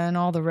uncle, then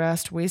all the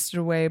rest wasted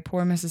away.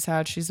 Poor Mrs.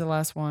 Hatch, she's the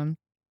last one.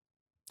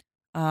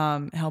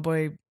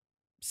 Hellboy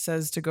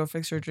says to go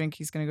fix her a drink.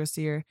 He's gonna go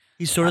see her.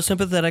 He's sort of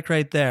sympathetic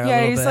right there. Yeah,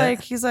 a he's little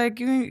bit. like,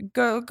 you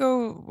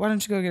go. Why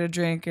don't you go get a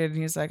drink? And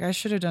he's like, I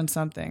should have done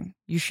something.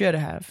 You should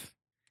have.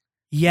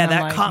 Yeah, And I'm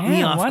that like, caught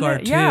me off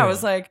guard too. Yeah, I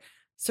was like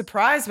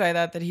surprised by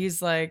that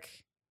he's like,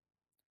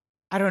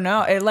 I don't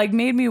know. It like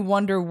made me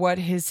wonder what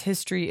his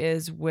history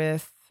is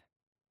with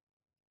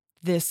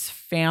this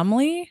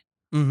family.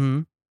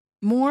 Mm-hmm.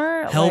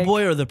 More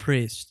Hellboy or the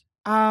priest?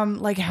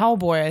 Like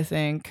Hellboy, I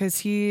think, because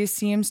he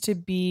seems to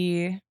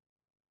be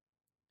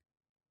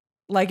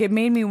like, it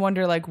made me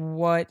wonder like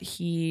what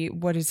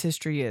his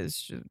history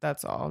is.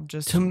 That's all.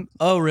 Just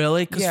Oh,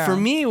 really? Because Yeah. for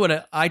me,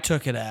 what I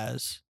took it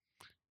as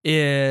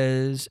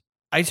is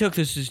I took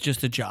this as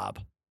just a job.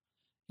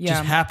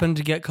 Just happened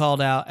to get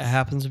called out. It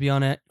happens to be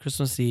on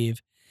Christmas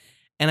Eve.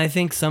 And I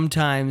think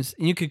sometimes,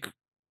 and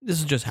this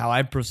is just how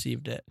I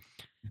perceived it,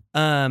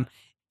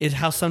 is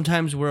how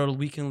sometimes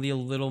we can be a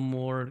little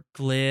more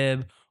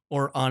glib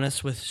or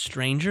honest with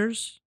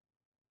strangers.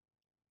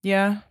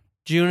 Yeah.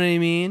 Do you know what I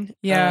mean?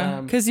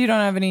 Yeah. Because you don't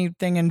have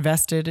anything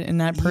invested in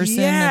that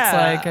person.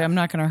 Yeah. It's like, I'm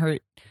not going to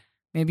hurt.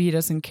 Maybe he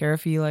doesn't care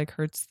if he like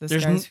hurts this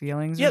guy's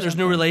feelings. Yeah, or there's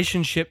no something.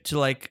 relationship to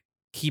like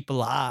keep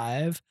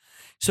alive.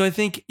 So I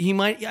think he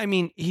might, I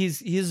mean,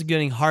 he's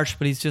getting harsh,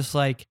 but he's just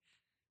like,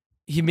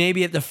 he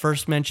maybe at the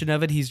first mention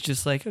of it, he's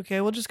just like,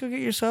 okay, well, just go get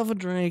yourself a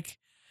drink.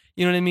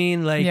 You know what I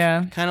mean? Like,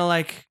 kind of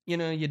like, you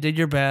did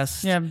your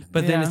best. Yeah.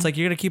 But then it's like,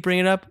 you're going to keep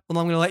bringing it up? Well,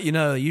 I'm going to let you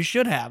know you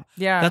should have.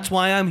 Yeah. That's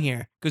why I'm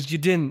here, because you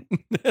didn't.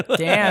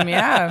 Damn,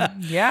 yeah.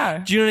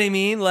 Yeah. Do you know what I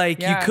mean?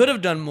 Like, Yeah. you could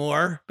have done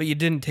more, but you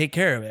didn't take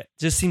care of it.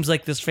 Just seems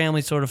like this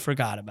family sort of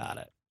forgot about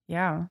it.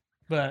 Yeah.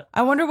 But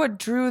I wonder what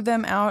drew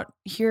them out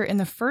here in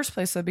the first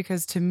place, though,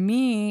 because to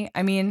me,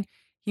 I mean,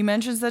 he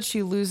mentions that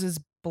she loses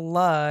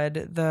blood,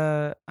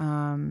 the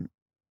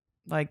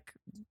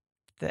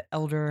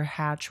elder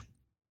Hatch,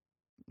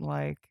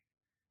 like,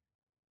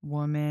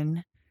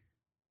 woman.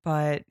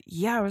 But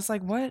yeah, I was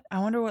like, what? I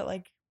wonder what,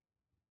 like,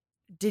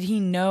 did he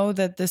know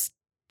that this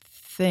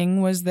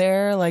thing was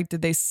there? Like,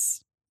 did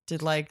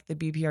like the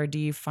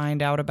BPRD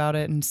find out about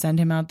it and send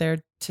him out there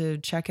to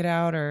check it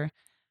out? Or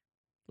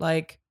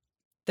like,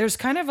 there's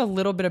kind of a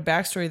little bit of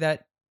backstory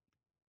that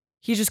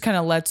he just kind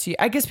of lets you,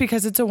 I guess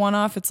because it's a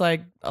one-off, it's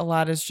like a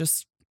lot is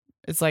just,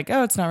 it's like,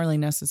 oh, it's not really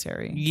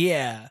necessary.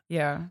 yeah.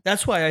 Yeah.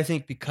 That's why I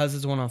think because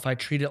it's one-off, I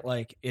treat it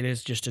like it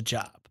is just a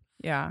job.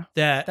 Yeah.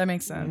 That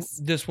makes sense.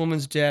 This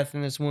woman's death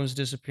and this woman's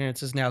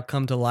disappearance has now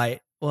come to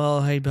light.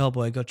 Well, hey,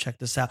 Bellboy, go check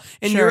this out.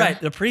 And Sure. you're right.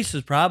 The priest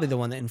is probably the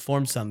one that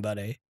informed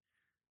somebody.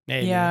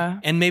 Maybe. Yeah.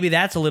 And maybe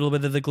that's a little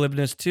bit of the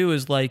glibness too,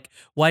 is like,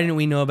 why didn't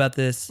we know about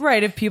this?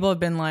 Right. If people have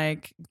been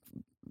like,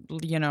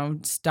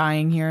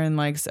 dying here and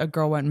like a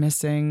girl went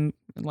missing,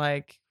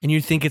 like. And you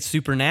think it's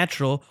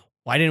supernatural.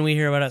 Why didn't we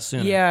hear about it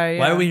sooner? Yeah.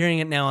 Why are we hearing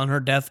it now on her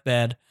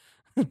deathbed?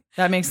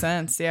 That makes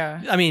sense.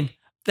 Yeah. I mean,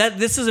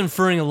 this is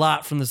inferring a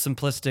lot from the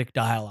simplistic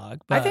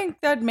dialogue. But I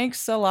think that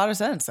makes a lot of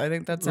sense. I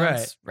think that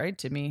sounds right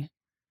to me.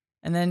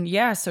 And then,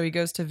 so he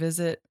goes to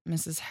visit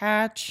Mrs.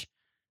 Hatch.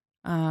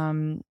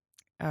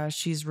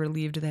 She's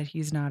relieved that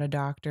he's not a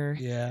doctor.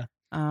 Yeah.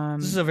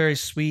 This is a very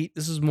sweet,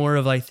 this is more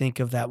of, I think,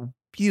 of that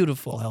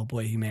beautiful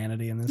Hellboy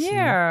humanity in this scene.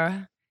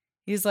 Yeah.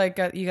 He's like,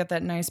 you got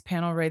that nice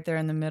panel right there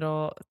in the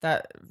middle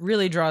that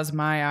really draws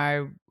my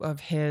eye of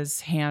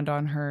his hand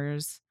on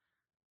hers.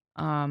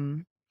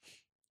 And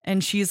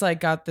she's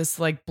like got this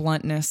like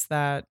bluntness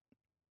that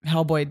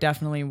Hellboy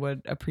definitely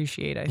would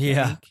appreciate, I think.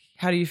 Yeah.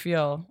 How do you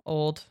feel?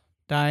 Old,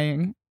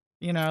 dying,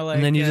 like.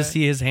 And then you just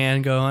see his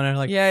hand go on her,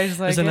 like, yeah,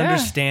 he's like, there's an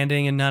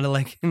understanding and not a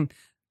like.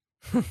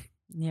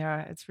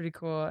 Yeah, it's pretty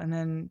cool. And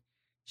then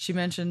she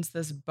mentions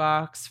this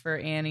box for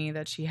Annie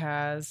that she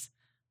has.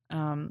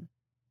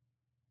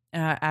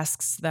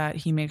 Asks that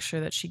he makes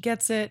sure that she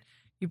gets it.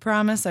 You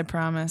promise? I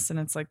promise. And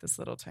it's like this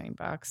little tiny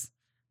box.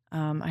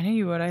 I knew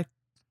you would. You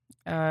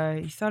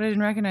thought I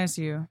didn't recognize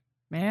you.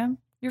 Ma'am,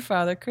 your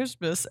Father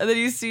Christmas. And then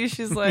you see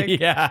she's like,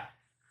 yeah.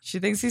 She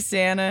thinks he's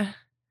Santa.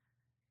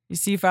 You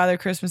see Father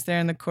Christmas there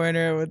in the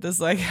corner with this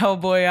like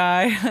Hellboy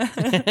eye.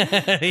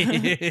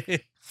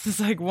 This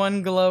like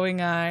one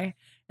glowing eye.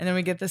 And then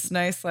we get this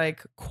nice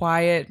like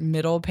quiet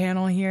middle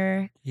panel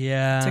here.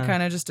 Yeah. To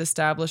kind of just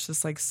establish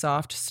this like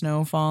soft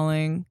snow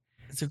falling.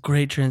 It's a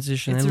great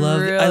transition. It's I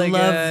love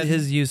good.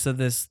 his use of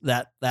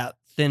that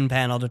thin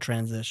panel to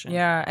transition.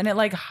 Yeah, and it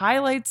like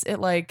highlights it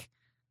like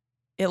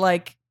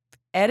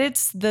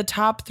edits the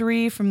top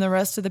 3 from the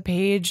rest of the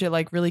page. It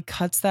like really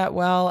cuts that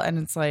well,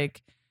 and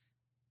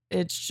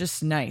it's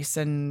just nice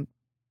and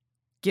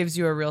gives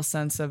you a real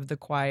sense of the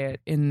quiet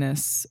in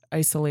this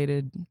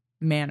isolated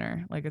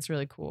manner. Like it's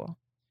really cool.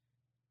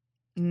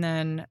 And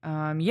then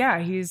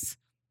he's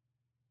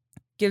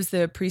gives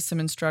the priest some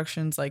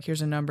instructions, like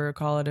here's a number,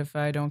 call it if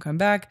I don't come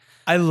back.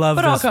 I love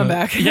but this I'll come one.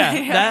 back.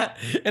 Yeah, that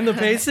and the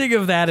pacing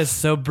of that is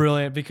so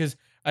brilliant because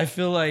I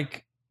feel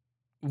like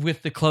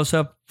with the close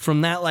up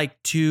from that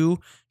like 2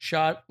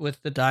 shot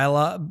with the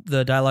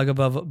dialogue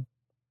above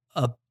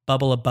a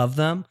bubble above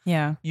them.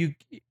 Yeah.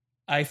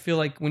 I feel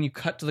like when you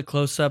cut to the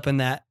close up and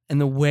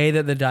the way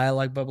that the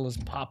dialogue bubble is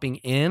popping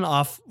in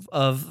off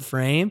of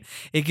frame,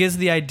 it gives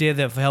the idea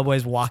that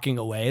Hellboy's walking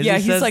away. Yeah,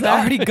 he's like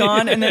already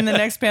gone, and then the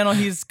next panel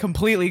he's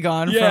completely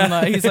gone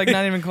from. He's like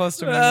not even close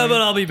to me. But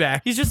I'll be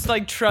back. He's just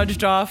like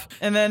trudged off,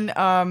 and then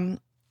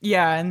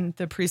and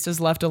the priest is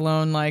left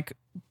alone, like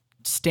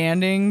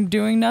standing,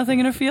 doing nothing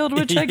in a field,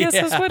 which I guess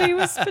is what he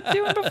was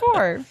doing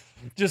before.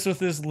 Just with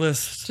this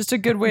list. Just a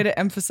good way to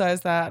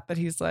emphasize that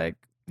he's like,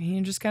 he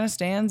just kind of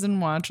stands and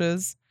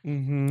watches.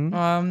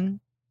 Mm-hmm.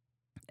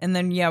 And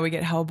then, we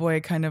get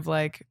Hellboy kind of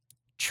like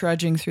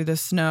trudging through the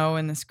snow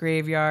in this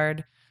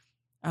graveyard.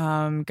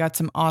 Got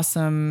some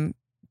awesome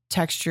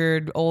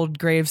textured old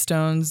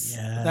gravestones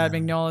that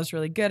Mignola is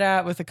really good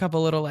at, with a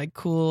couple little like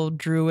cool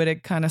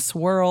druidic kind of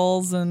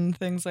swirls and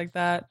things like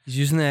that. He's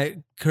using that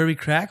Kirby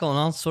crackle in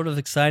all sort of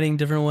exciting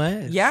different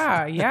ways.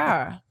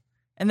 Yeah.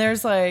 And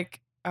there's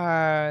like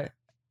a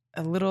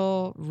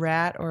little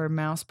rat or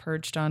mouse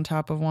perched on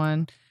top of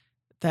one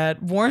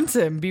that warns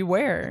him,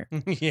 beware.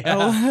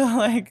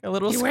 Yeah. A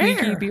little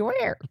squeaky,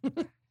 beware.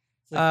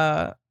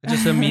 I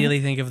just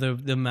immediately think of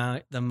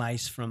the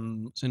mice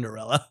from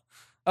Cinderella.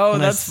 Oh,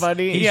 that's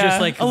funny. He's just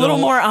like a little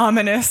more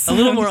ominous. A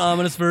little more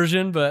ominous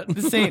version, but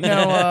this ain't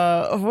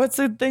no what's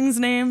the thing's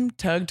name?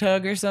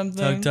 Tug or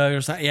something? Tug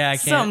or something. Yeah, I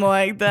can't. Something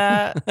like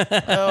that.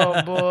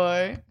 Oh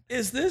boy.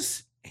 Is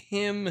this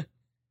him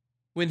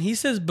when he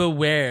says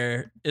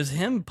beware, is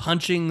him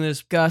punching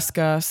this Gus?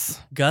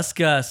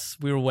 Gus.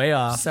 We were way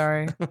off.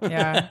 Sorry.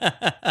 Yeah.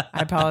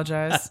 I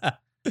apologize.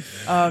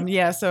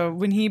 So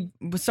when he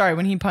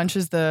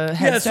punches the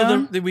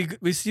headstone, so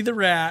we see the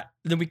rat,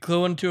 then we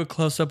go into a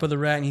close up of the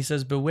rat, and he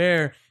says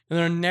beware, and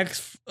then our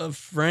next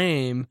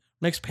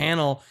next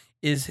panel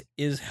is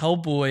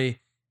Hellboy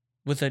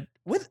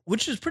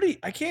which is pretty.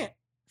 I can't,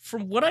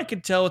 from what I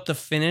could tell with the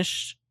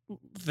finish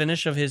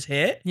of his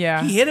hit.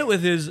 Yeah, he hit it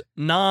with his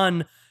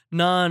non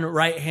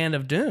right hand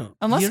of doom.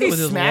 Unless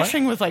he's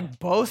smashing with like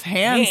both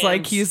hands,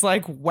 like he's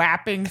like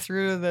whapping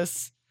through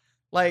this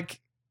like.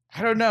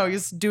 I don't know.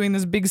 He's doing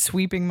this big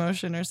sweeping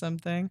motion or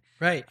something.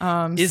 Right.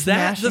 Is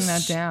smashing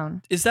that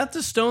down? Is that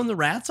the stone the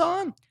rat's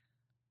on?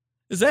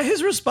 Is that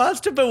his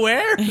response to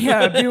beware?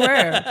 Yeah,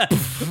 beware.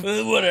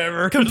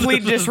 Whatever.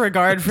 Complete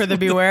disregard for the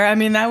beware. I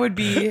mean, that would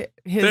be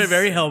his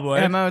very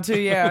Hellboy MO too.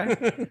 Yeah.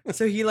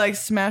 So he like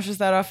smashes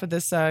that off of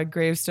this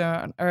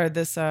gravestone or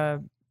this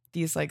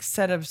these like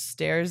set of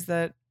stairs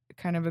that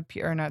kind of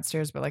appear, or not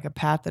stairs, but like a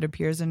path that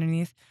appears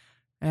underneath.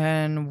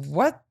 And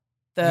what?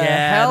 The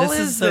hell this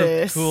is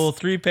this? So cool.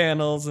 3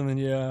 panels, and then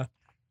and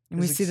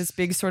we see this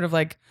big sort of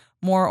like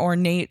more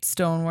ornate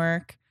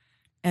stonework,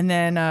 and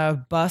then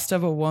a bust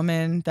of a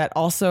woman that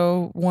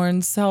also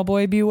warns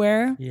Hellboy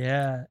beware.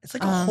 Yeah, it's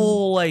like a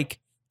whole like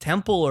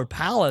temple or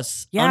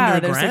palace. Yeah,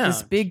 underground. There's like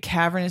this big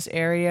cavernous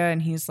area,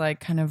 and he's like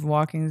kind of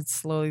walking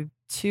slowly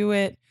to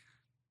it,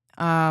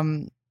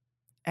 to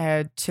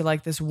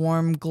like this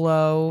warm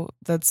glow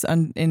that's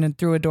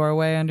through a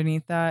doorway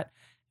underneath that.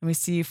 And we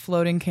see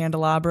floating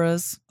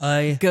candelabras.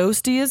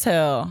 Ghosty as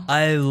hell.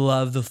 I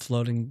love the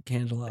floating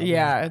candelabra.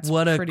 Yeah, it's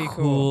what pretty a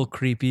cool,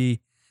 creepy,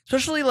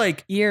 especially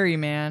like eerie,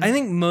 man. I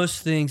think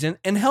most things, and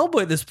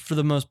Hellboy, this for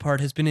the most part,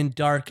 has been in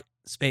dark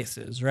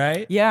spaces,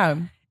 right? Yeah.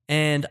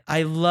 And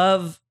I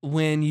love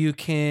when you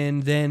can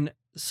then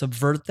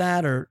subvert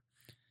that or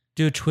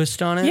do a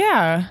twist on it.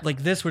 Yeah.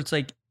 Like this, where it's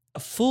like a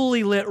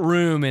fully lit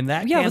room, and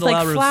that with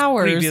like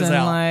flowers and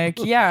hell. like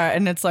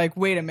and it's like,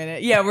 wait a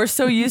minute, we're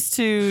so used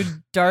to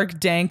dark,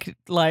 dank,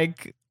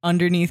 like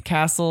underneath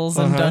castles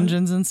and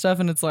dungeons and stuff,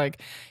 and it's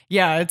like,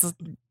 it's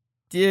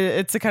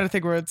the kind of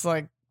thing where it's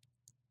like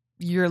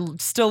you're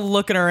still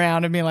looking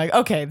around and being like,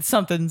 okay,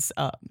 something's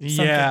up. And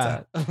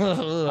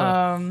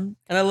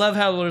I love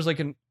how there's like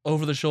an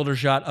over the shoulder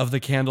shot of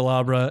the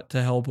candelabra to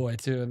Hellboy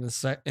too in the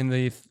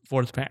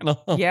 4th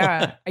panel.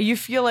 You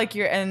feel like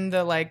you're in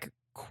the like.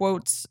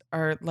 Quotes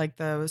are like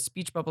the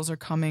speech bubbles are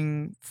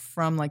coming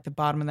from like the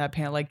bottom of that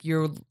panel. Like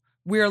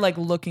we're like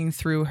looking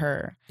through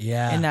her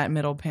in that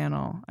middle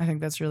panel. I think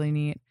that's really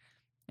neat.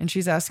 And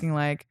she's asking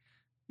like,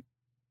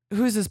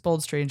 who's this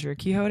bold stranger?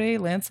 Quixote,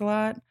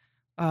 Lancelot,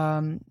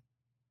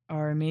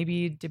 or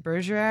maybe de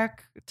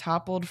Bergerac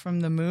toppled from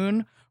the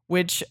moon,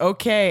 which,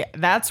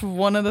 that's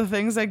one of the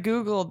things I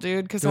Googled,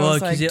 dude. Cause I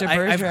was like, de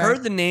Bergerac. I've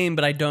heard the name,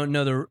 but I don't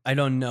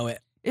know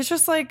it. It's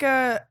just like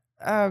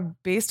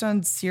based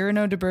on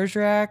Cyrano de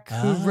Bergerac,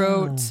 who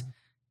wrote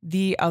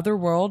The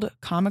Otherworld,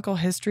 Comical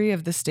History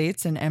of the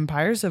States and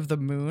Empires of the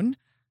Moon,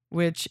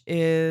 which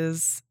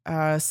is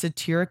a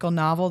satirical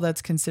novel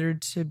that's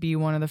considered to be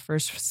one of the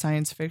first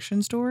science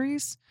fiction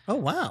stories. Oh,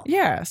 wow.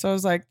 Yeah. So I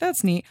was like,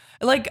 that's neat.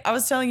 Like I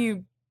was telling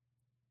you,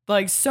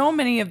 like so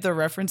many of the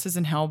references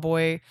in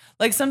Hellboy,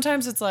 like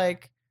sometimes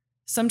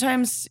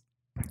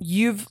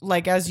you've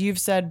like, as you've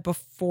said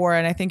before,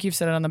 and I think you've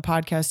said it on the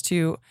podcast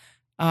too,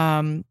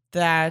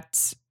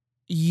 that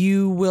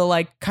you will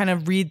like kind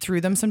of read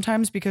through them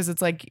sometimes because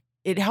it's like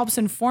it helps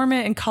inform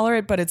it and color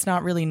it, but it's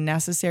not really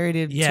necessary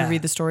to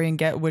read the story and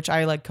get, which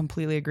I like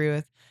completely agree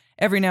with.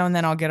 Every now and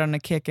then I'll get on a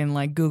kick and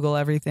like Google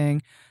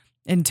everything.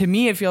 And to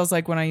me, it feels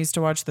like when I used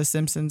to watch The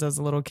Simpsons as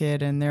a little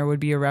kid and there would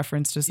be a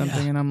reference to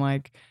something and I'm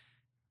like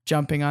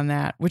jumping on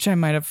that, which I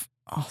might have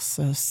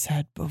also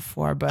said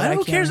before, but I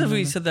don't care if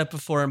we said that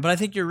before, but I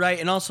think you're right.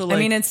 And also, like, I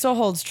mean, it still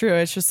holds true.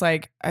 It's just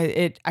like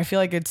I feel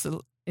like it's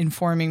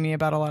informing me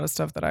about a lot of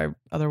stuff that I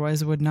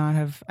otherwise would not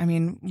have. I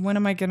mean, when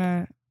am I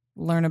gonna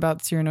learn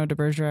about Cyrano de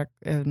Bergerac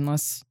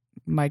unless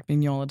Mike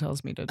Mignola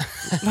tells me to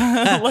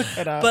look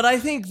it up? But I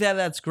think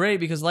that's great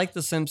because, like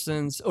The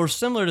Simpsons, or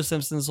similar to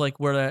Simpsons, like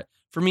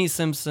for me,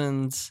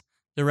 Simpsons,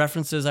 the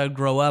references I would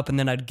grow up and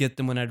then I'd get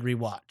them when I'd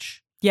rewatch.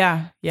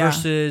 Yeah.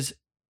 Versus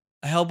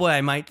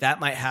Hellboy, that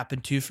might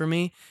happen too for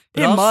me.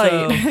 But It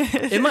also, might.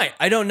 It might.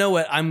 I don't know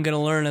what I'm going to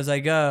learn as I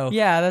go.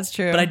 Yeah, that's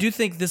true. But I do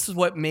think this is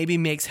what maybe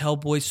makes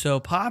Hellboy so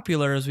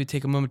popular as we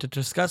take a moment to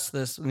discuss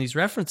this and these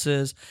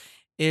references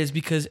is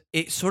because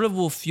it sort of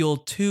will fuel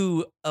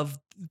two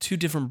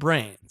different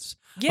brains.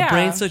 Yeah. A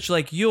brain such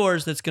like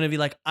yours that's going to be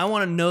like, I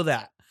want to know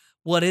that.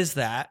 What is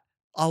that?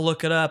 I'll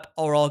look it up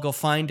or I'll go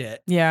find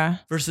it. Yeah.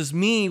 Versus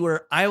me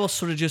where I will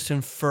sort of just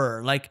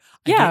infer. Like,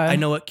 Yeah. I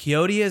know what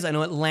Quixote is. I know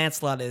what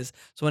Lancelot is.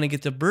 So when I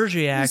get to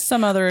Bergerac,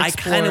 Some other I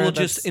kind of will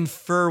explorer just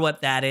infer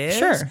what that is.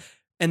 Sure.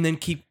 And then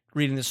keep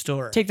reading the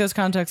story. take those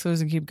context clues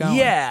and keep going.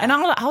 Yeah. And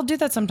I'll do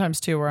that sometimes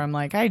too, where I'm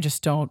like, I'm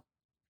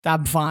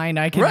fine.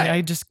 Right.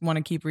 I just want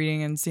to keep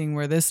reading and seeing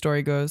where this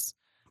story goes.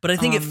 But I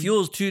think it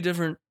fuels two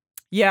different.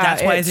 Yeah,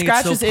 That's why I think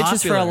it's so scratches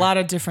itches for a popular. lot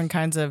of different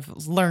kinds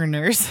of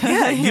learners.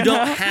 Yeah, you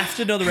don't know? have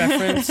to know the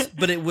reference,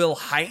 but it will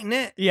heighten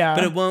it. Yeah.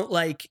 But it won't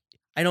like.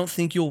 I don't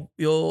think you'll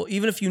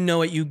even if you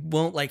know it, you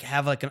won't like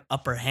have like an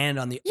upper hand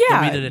on the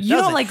reader that you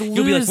does don't it. like You'll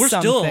be like, lose we're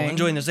still something.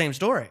 enjoying the same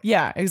story.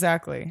 Yeah,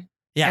 exactly.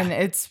 Yeah, And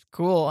it's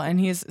cool. And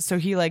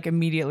he like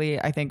immediately,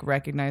 I think,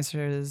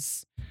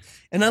 recognizes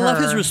and I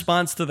love his her.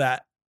 response to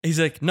that. He's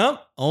like, nope,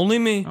 only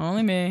me.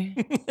 only me.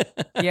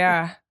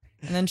 Yeah.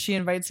 And then she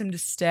invites him to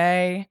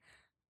stay,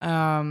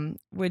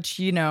 which,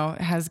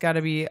 has got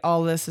to be,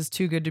 all this is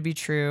too good to be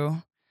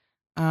true.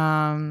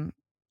 And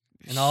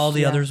all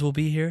the yeah. others will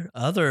be here.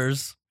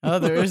 Others.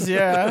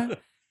 Yeah.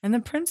 And the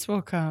prince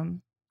will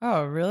come.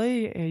 Oh,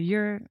 really?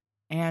 You're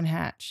Anne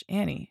Hatch.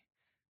 Annie.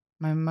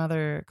 My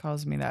mother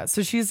calls me that.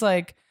 So she's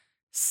like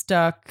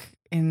stuck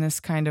in this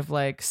kind of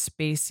like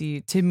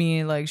spacey, to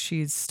me, like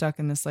she's stuck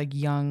in this like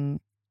young,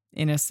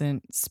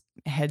 innocent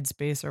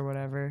headspace or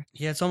whatever.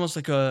 Yeah, it's almost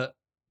like a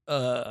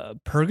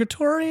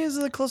purgatory is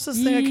the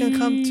closest thing I can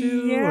come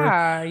to.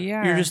 Yeah, or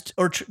yeah.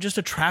 You're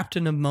just trapped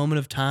in a moment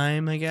of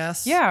time, I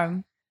guess. Yeah.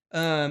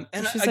 And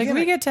She's again, like,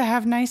 we get to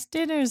have nice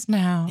dinners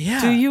now.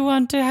 Yeah. Do you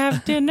want to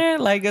have dinner?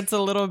 Like, it's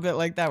a little bit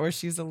like that, where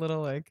she's a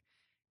little like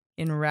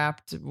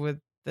enwrapped with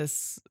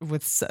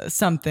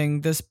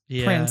something, this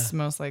Yeah. prince,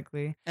 most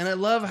likely. And I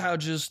love how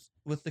just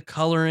with the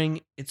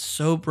coloring, it's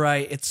so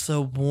bright, it's so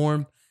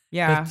warm,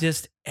 Yeah. but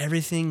just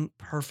everything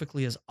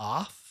perfectly is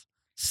off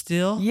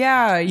still.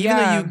 Yeah. Even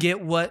though you get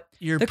what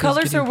you're the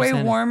colors are way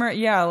presented. warmer.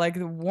 Yeah. Like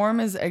the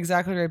warm is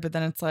exactly right. But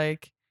then it's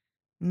like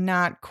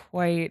not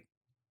quite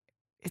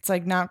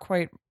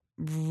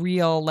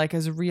real, like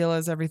as real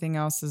as everything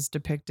else is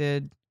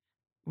depicted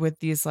with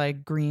these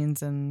like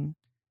greens and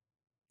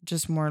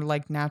just more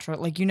like natural.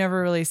 Like you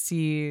never really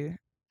see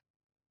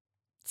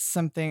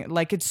something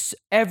like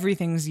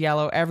everything's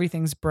yellow,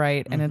 everything's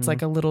bright, and it's Mhm.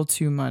 like a little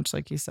too much,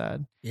 like you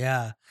said.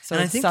 Yeah. So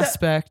And I it's think that-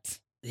 suspect.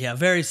 Yeah,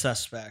 very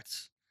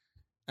suspect.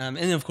 And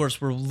of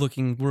course we're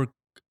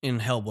in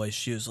Hellboy's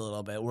shoes a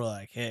little bit. We're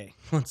like, hey,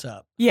 what's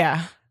up?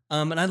 Yeah.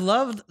 And I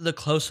loved the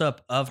close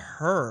up of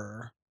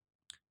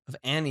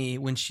Annie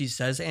when she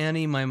says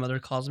Annie, my mother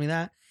calls me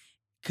that.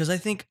 Because I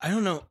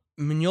don't know,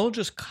 Mignola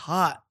just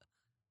caught,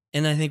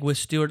 and I think with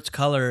Stewart's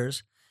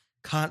colors,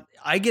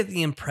 I get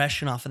the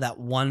impression off of that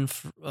one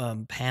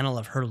panel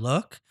of her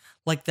look.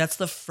 Like that's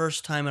the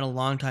first time in a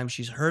long time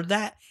she's heard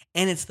that.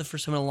 And it's the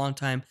first time in a long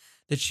time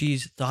that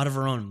she's thought of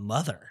her own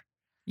mother.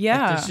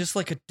 Yeah. Like, there's just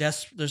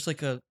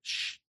like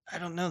I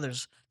don't know.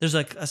 There's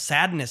like a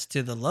sadness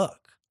to the look.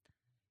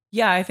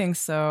 Yeah, I think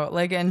so.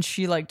 Like, and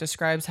she like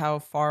describes how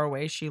far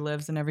away she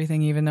lives and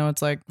everything, even though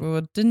it's like, well,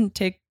 it didn't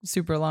take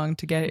super long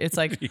to get it. It's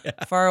like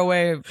Yeah. far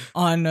away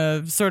on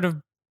a sort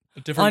of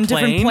Different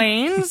different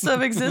planes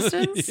of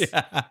existence.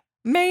 Yeah.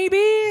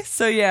 Maybe.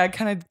 So yeah, it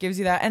kind of gives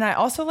you that. And I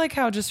also like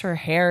how just her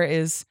hair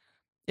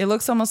it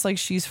looks almost like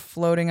she's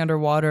floating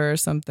underwater or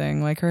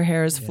something. Like her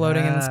hair is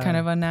floating in this kind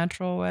of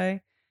unnatural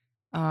way.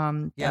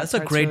 Yeah, that's a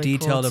part's great really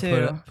detail cool,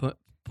 to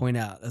point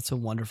out. That's a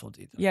wonderful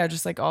detail. Yeah,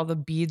 just like all the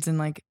beads and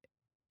like,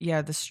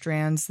 yeah,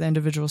 the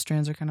individual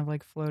strands are kind of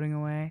like floating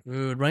away.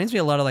 Ooh, it reminds me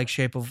a lot of like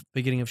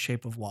beginning of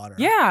Shape of Water.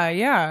 Yeah,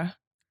 yeah.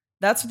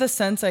 That's the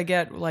sense I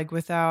get, like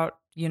without,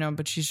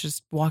 but she's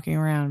just walking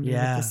around with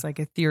Yeah. this like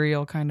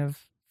ethereal kind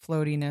of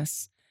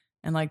floatiness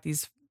and like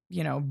these,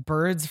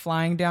 birds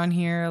flying down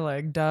here,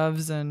 like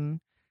doves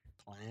and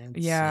Plants.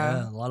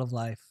 Yeah. A lot of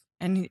life.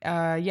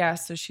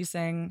 so she's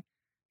saying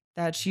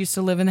that she used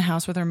to live in the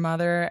house with her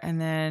mother, and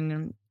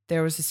then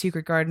there was a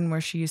secret garden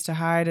where she used to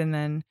hide, and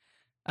then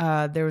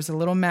there was a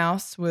little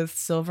mouse with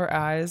silver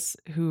eyes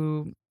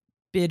who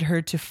bid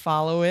her to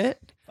follow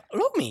it.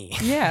 Follow me.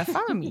 Yeah,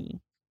 follow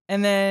me.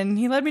 And then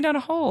he led me down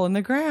a hole in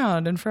the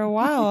ground. And for a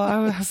while, I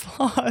was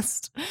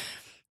lost.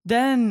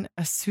 Then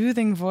a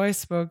soothing voice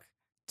spoke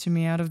to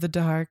me out of the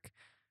dark.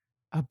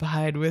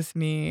 Abide with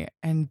me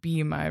and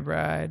be my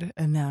bride,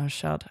 and thou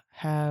shalt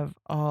have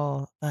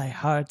all thy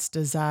heart's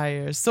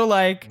desires. So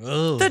like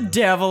the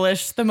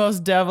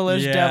most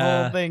devilish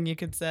devil thing you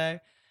could say.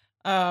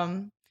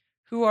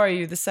 Who are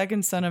you? The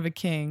second son of a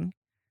king.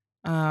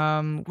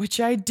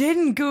 Which I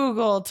didn't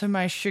Google to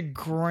my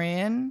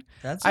chagrin.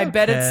 That's I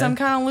bet it's some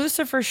kind of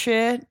Lucifer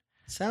shit.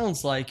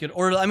 Sounds like it.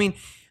 Or I mean,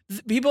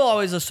 people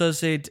always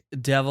associate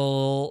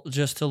devil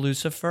just to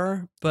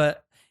Lucifer,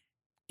 but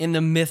in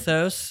the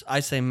mythos, I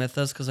say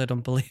mythos because I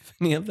don't believe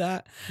any of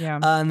that.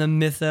 Yeah. In the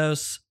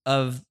mythos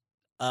of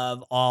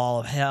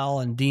all of hell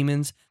and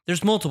demons,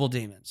 there's multiple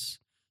demons.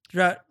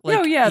 Like,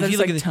 there's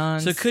like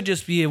tons. So it could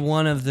just be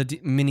one of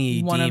the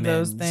many one demons of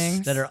those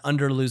things that are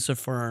under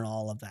Lucifer and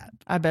all of that.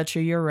 I bet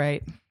you're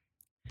right.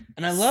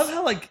 And I love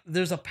how like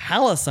there's a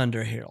palace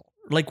under here.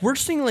 Like we're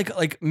seeing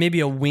like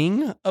maybe a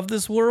wing of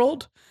this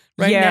world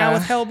right now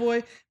with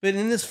Hellboy, but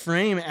in this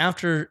frame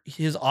after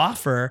his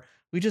offer,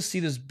 we just see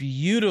this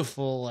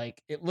beautiful,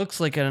 like, it looks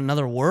like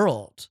another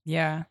world.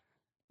 Yeah.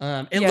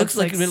 It looks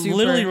like it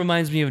literally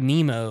reminds me of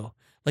Nemo.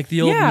 Like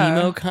the old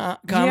Nemo comic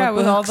with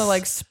books. all the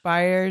like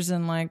spires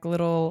and like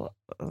little,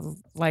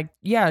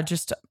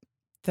 just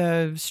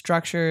the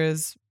structure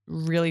is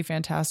really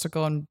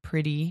fantastical and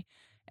pretty.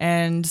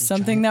 And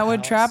something that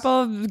would trap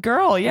a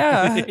girl.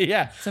 Yeah.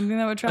 Yeah. Something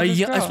that would trap a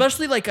girl.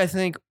 Especially like, I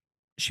think,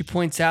 she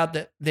points out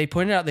that they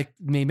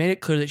made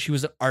it clear that she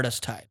was an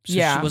artist type. So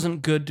she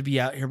wasn't good to be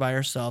out here by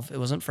herself. It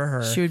wasn't for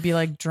her. She would be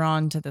like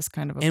drawn to this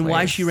kind of a place.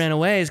 Why she ran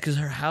away is because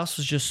her house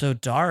was just so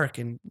dark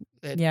and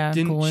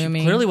gloomy.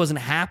 She clearly wasn't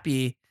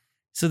happy.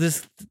 So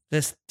this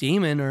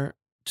demon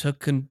took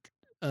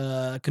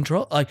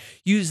control, like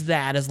used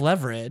that as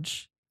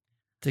leverage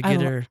to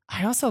get her.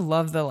 I also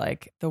love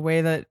the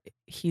way that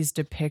he's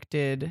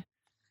depicted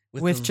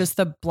with just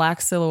the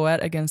black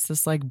silhouette against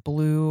this like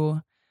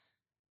blue.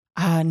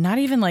 Not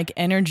even like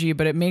energy,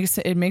 but it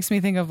makes me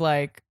think of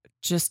like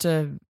just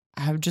a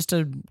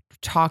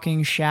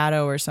talking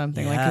shadow or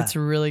something. Yeah. Like it's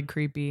really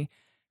creepy.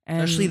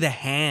 And especially the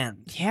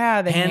hand.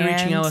 Yeah, the hand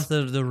reaching out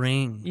with the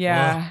ring.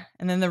 Yeah. Ugh.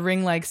 And then the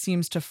ring like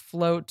seems to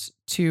float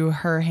to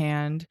her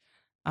hand.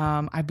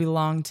 I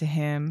belong to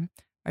him.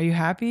 Are you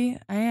happy?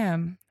 I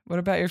am. What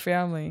about your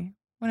family?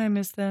 When I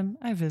miss them,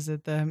 I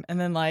visit them.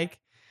 And then like,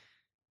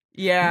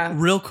 yeah.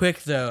 Real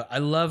quick though, I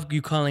love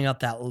you calling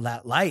out that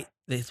light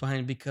that's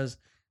behind, because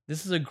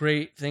this is a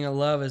great thing I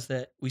love is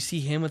that we see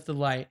him with the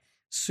light.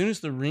 As soon as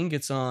the ring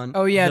gets on.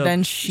 Oh, yeah.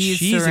 Then she's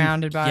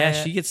surrounded by it.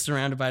 Yeah, she gets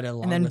surrounded by it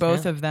along. And then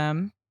both of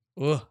them.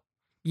 Ugh.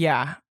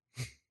 Yeah.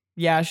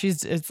 Yeah.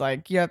 It's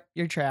like, yep,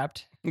 you're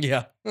trapped.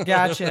 Yeah.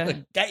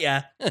 Gotcha. Got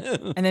ya.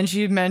 And then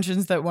she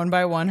mentions that one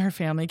by one, her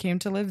family came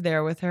to live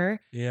there with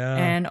her. Yeah.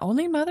 And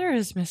only mother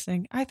is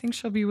missing. I think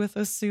she'll be with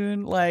us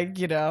soon. Like,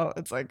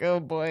 it's like, oh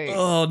boy.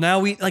 Oh,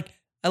 now we like.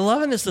 I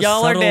love in this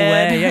Y'all subtle are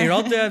dead. way. Yeah, you're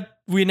all dead.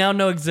 We now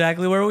know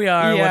exactly where we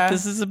are, what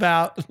this is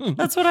about.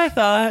 That's what I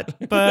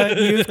thought,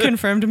 but you've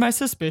confirmed my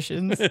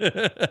suspicions.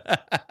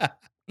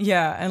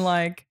 Yeah, and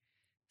like,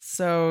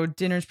 so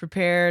dinner's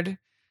prepared.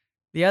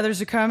 The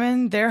others are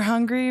coming. They're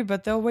hungry,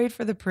 but they'll wait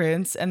for the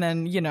prince. And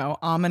then,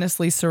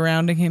 ominously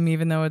surrounding him,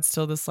 even though it's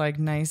still this like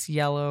nice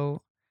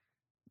yellow,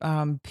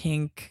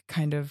 pink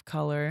kind of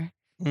color.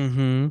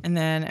 Mm-hmm. And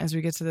then as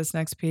we get to this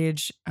next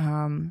page,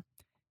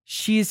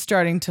 she's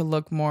starting to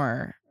look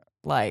more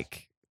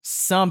like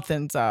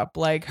something's up.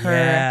 Like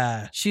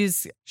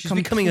she's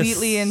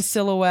completely in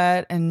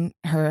silhouette and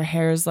her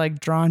hair's like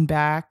drawn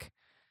back.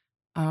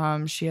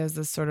 She has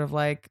this sort of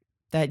like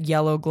that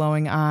yellow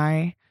glowing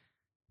eye.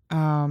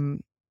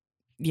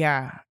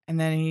 Yeah. And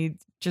then he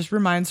just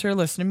reminds her,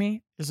 listen to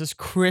me. This is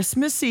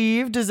Christmas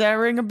Eve. Does that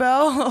ring a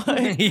bell?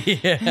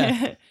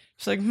 Yeah.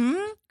 She's like,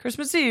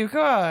 Christmas Eve.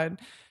 Come on.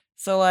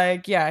 So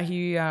like, yeah,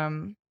 he,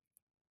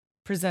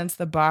 presents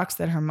the box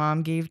that her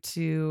mom gave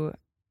to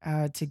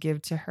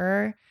give to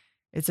her.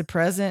 It's a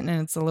present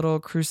and it's a little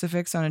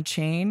crucifix on a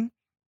chain.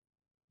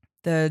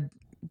 The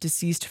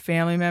deceased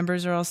family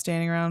members are all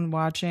standing around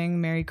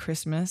watching Merry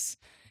Christmas.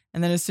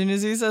 And then as soon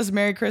as he says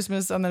Merry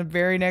Christmas on the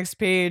very next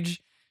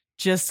page,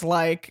 just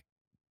like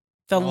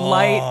the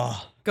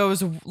light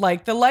goes,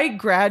 like the light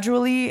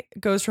gradually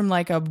goes from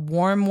like a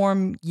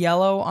warm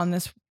yellow on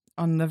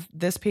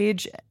this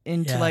page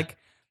into like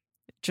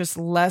just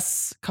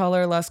less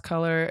color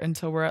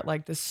until we're at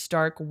like this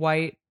stark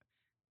white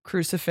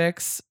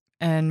crucifix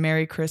and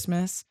Merry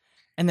Christmas.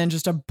 And then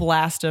just a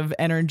blast of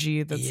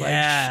energy that's like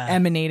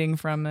emanating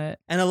from it.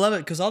 And I love it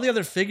because all the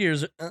other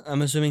figures,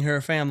 I'm assuming her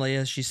family,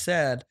 as she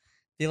said,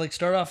 they like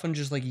start off in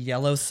just like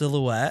yellow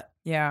silhouette.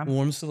 Yeah.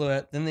 Warm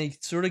silhouette. Then they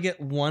sort of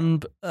get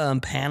one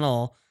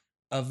panel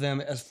of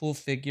them as full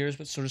figures,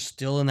 but sort of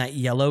still in that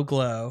yellow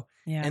glow.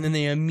 Yeah. And then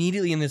they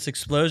immediately, in this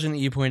explosion that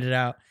you pointed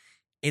out,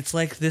 it's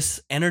like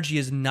this energy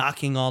is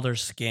knocking all their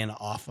skin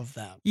off of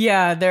them.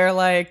 Yeah, they're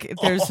like,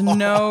 there's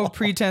no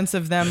pretense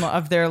of them,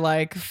 of their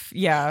like,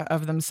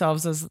 of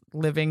themselves as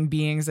living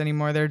beings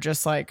anymore. They're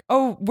just like,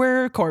 oh,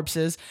 we're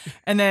corpses.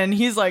 And then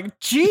he's like,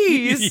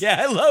 geez.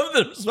 Yeah, I love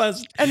the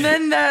response. And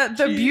then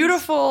the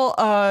beautiful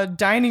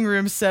dining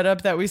room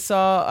setup that we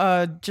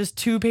saw just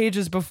 2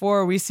 pages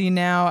before, we see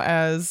now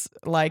as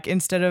like,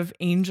 instead of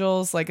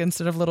angels, like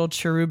instead of little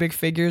cherubic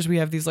figures, we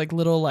have these like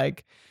little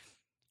like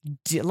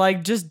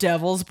just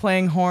devils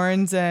playing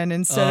horns, and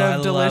instead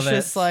of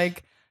delicious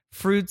like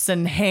fruits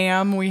and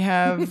ham, we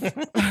have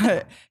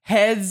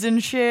heads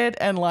and shit,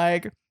 and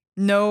like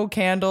no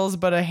candles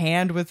but a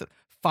hand with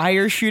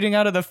fire shooting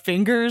out of the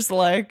fingers.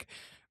 Like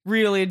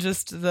really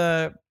just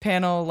the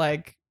panel,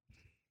 like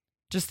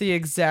just the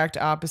exact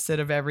opposite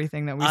of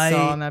everything that we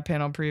saw on that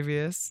panel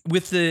previous.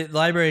 With the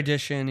library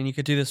edition, and you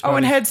could do this.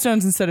 And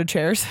headstones instead of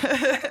chairs.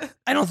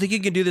 I don't think you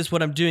can do this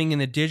what I'm doing in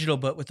the digital,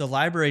 but with the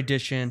library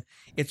edition,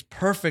 it's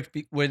perfect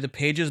where the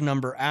pages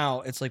number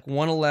out. It's like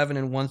 111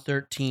 and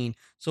 113.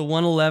 So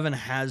 111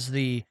 has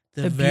the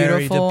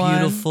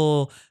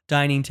beautiful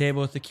dining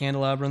table with the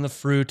candelabra and the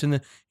fruit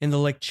and the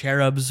like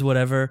cherubs,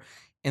 whatever.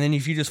 And then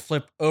if you just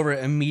flip over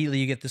it, immediately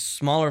you get this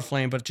smaller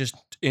flame, but just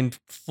in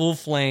full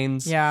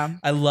flames. Yeah.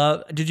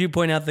 Did you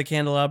point out the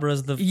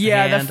candelabras? The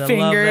hand? The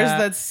fingers. I love that.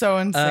 That's so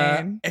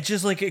insane. It's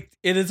just like,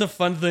 it is a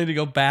fun thing to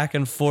go back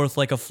and forth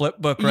like a flip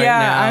book right now.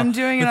 Yeah, I'm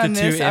doing it on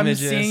this. I'm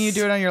seeing you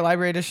do it on your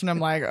library edition. I'm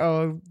like,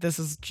 oh, this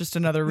is just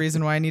another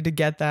reason why I need to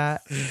get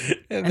that.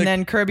 And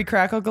then Kirby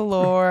Crackle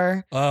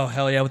galore. Oh,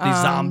 hell yeah, with these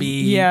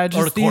zombies. Yeah,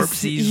 just or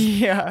corpses.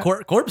 Yeah.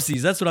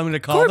 Corpses, that's what I'm going to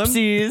call them.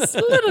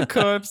 Little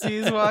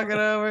corpses walking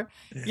over.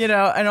 You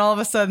know, and all of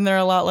a sudden they're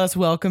a lot less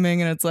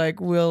welcoming, and it's like,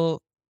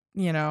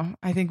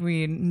 I think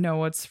we know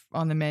what's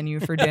on the menu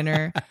for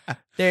dinner.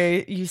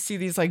 You see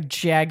these like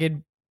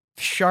jagged,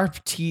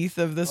 sharp teeth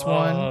of this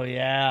one. Oh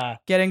yeah,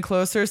 getting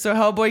closer. So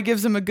Hellboy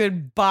gives him a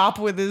good bop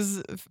with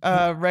his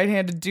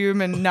right-handed doom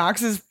and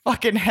knocks his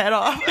fucking head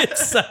off.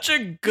 It's such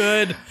a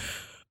good.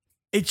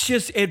 It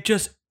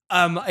just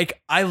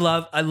like I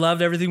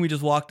loved everything we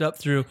just walked up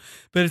through,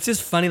 but it's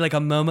just funny. Like a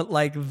moment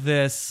like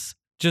this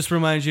just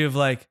reminds you of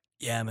like,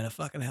 yeah, I'm in a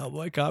fucking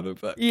Hellboy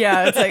comic book.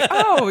 Yeah, it's like,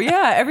 oh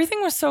yeah,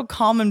 everything was so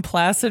calm and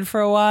placid for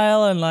a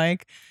while, and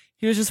like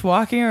he was just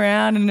walking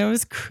around, and it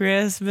was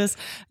Christmas.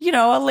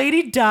 A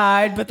lady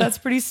died, but that's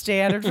pretty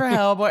standard for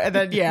Hellboy. And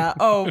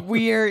then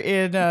we're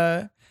in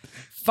a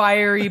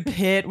fiery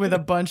pit with a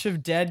bunch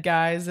of dead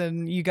guys,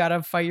 and you got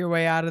to fight your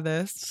way out of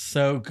this.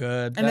 So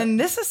good. And then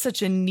this is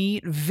such a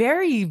neat,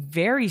 very,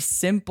 very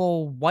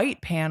simple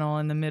white panel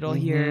in the middle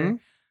here,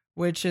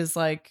 which is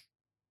like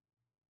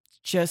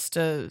just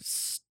a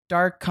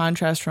stark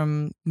contrast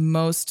from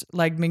most,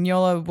 like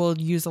Mignola will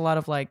use a lot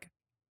of like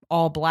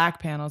all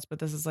black panels, but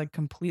this is like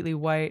completely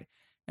white,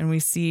 and we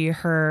see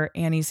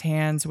Annie's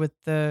hands with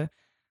the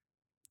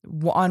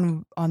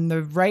on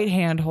the right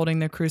hand holding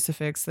the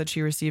crucifix that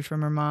she received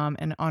from her mom,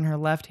 and on her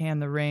left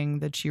hand the ring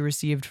that she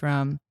received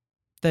from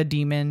the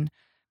demon.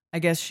 I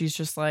guess she's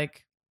just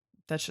like,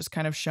 that's just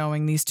kind of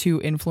showing these two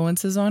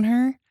influences on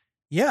her.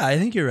 Yeah, I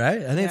think you're right.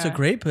 I think it's a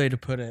great way to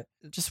put it.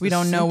 Just we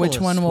don't know which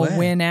one will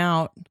win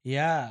out.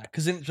 Yeah,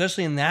 because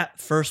especially in that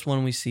first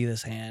one, we see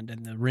this hand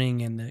and the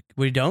ring, and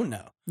we don't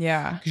know.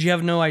 Yeah, because you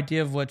have no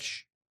idea of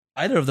which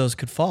either of those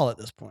could fall at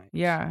this point.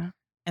 Yeah,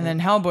 and then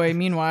Hellboy,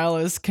 meanwhile,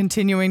 is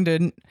continuing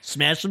to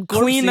smash some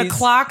clean the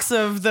clocks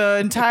of the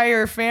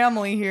entire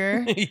family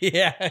here.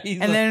 Yeah,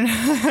 then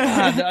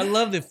God, I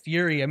love the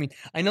fury. I mean,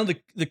 I know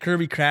the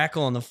Kirby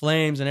Crackle and the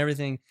flames and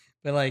everything.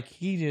 But like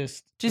he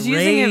just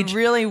using it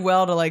really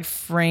well to like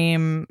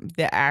frame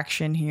the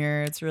action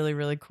here. It's really,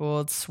 really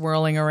cool. It's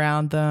swirling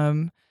around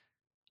them.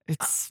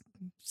 It's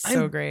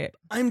so great.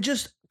 I'm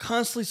just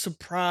constantly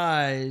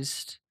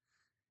surprised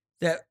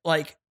that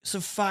like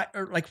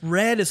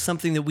red is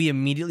something that we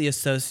immediately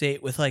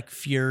associate with like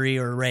fury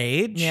or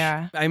rage.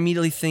 Yeah. I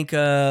immediately think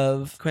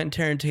of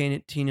Quentin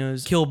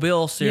Tarantino's Kill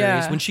Bill series.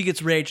 Yeah. When she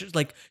gets rage, it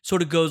like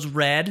sort of goes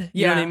red.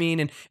 You know what I mean?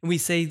 And we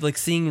say like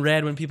seeing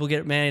red when people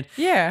get mad.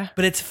 Yeah.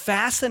 But it's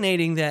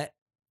fascinating that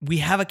we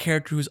have a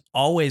character who's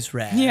always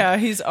red. Yeah,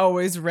 he's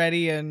always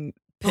ready and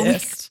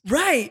pissed.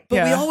 Right.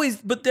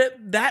 But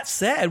that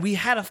said, we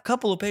had a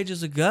couple of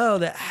pages ago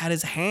that had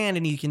his hand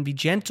and he can be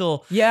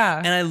gentle. Yeah.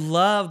 And I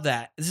love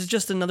that. This is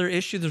just another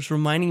issue that's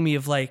reminding me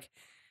of like,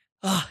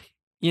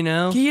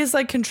 he is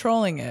like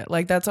controlling it.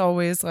 Like that's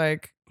always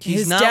like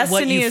his not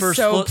what you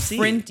first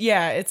see.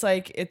 Yeah, it's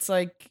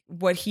like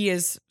what he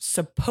is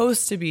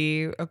supposed to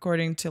be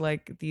according to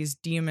like these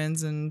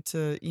demons and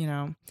to,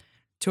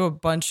 to a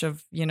bunch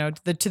of,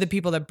 to the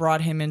people that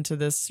brought him into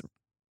this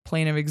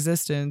plane of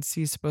existence.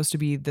 He's supposed to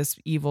be this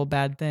evil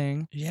bad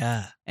thing.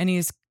 Yeah. And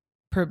he's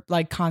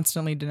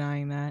constantly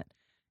denying that,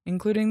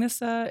 including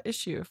this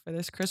issue for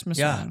this Christmas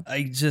one.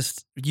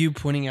 You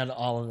pointing out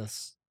all of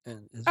this.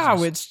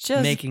 It's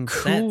just making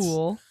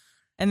cool. sense.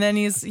 And then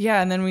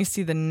and then we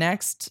see the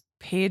next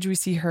page, we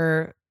see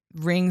her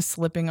ring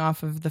slipping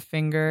off of the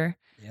finger.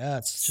 Yeah,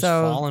 it's just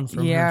falling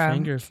from her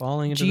finger,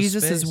 falling into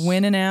Jesus the space. is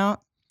winning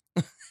out.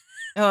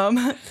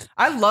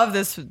 I love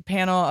this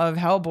panel of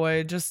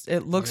Hellboy. Just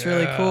it looks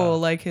really cool.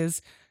 Like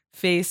his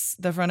face,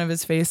 the front of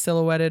his face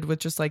silhouetted with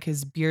just like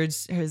his beard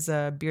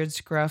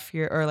scruff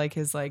here, or like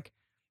his like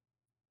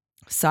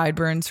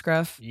sideburn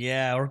scruff.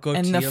 Yeah, or goatee.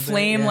 And the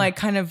flame like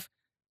kind of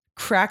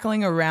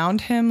crackling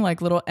around him,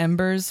 like little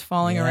embers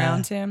falling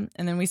around him.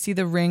 And then we see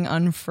the ring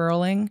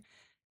unfurling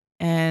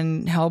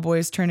and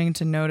Hellboy's turning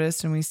to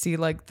notice, and we see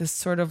like this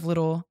sort of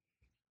little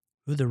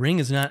the ring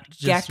is not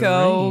just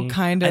gecko a ring.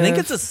 kind of. I think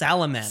it's a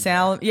salamander.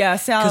 Salamander.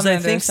 Because I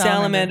think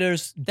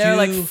salamanders they're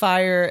like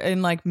fire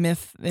in like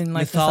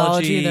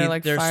mythology. They're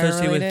like fire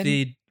associated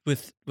related.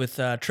 with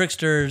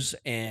tricksters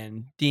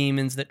and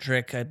demons that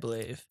trick, I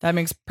believe. That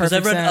makes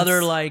perfect sense.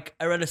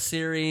 I read a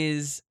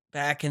series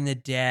back in the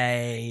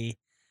day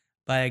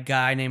by a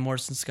guy named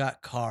Orson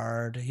Scott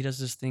Card. He does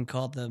this thing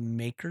called the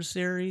Maker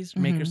series,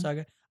 Maker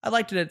Saga. I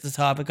liked it at the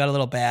top. It got a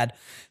little bad.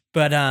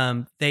 But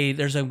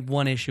there's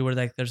one issue where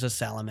like there's a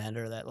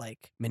salamander that like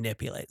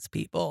manipulates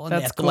people, and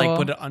they have to like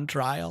put it on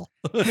trial.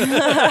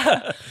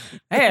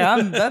 Hey,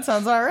 that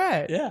sounds all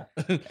right. Yeah,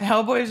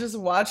 Hellboy's just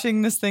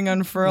watching this thing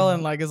unfurl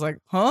and like is like,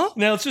 huh?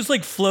 Now it's just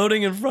like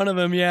floating in front of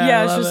him. Yeah,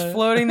 yeah, it's just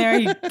floating there.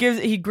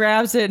 He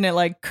grabs it and it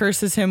like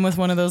curses him with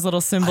one of those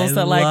little symbols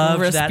that like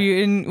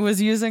Rasputin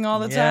was using all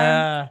the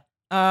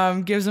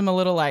time. Gives him a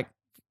little like,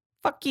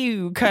 fuck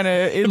you, kind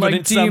of like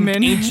in demon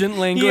some ancient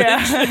language.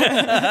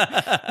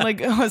 Yeah.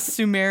 Like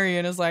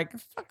Sumerian is like,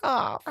 fuck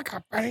off,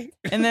 buddy.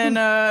 And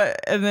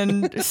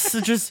then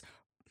just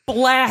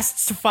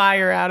blasts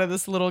fire out of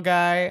this little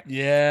guy.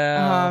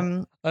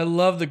 Yeah. I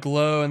love the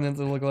glow, and then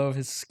the glow of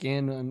his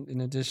skin in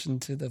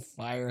addition to the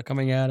fire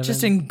coming out of him.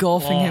 Just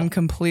engulfing him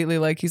completely.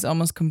 Like he's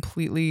almost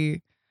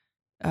completely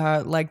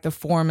like the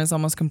form is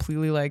almost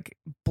completely like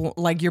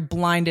you're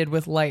blinded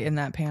with light in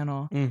that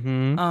panel.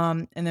 Mm-hmm.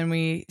 And then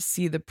we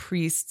see the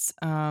priests.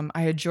 I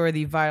adjure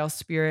thee, vile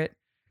spirit.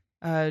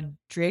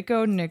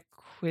 Draco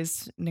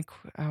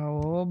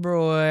oh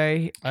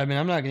boy. I mean,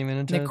 I'm not even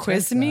into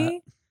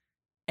Niquisme.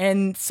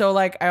 And so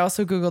like I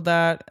also Googled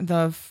that.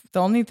 The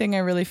only thing I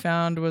really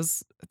found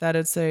was that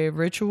it's a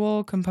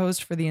ritual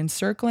composed for the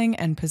encircling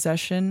and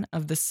possession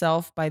of the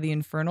self by the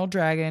infernal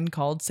dragon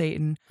called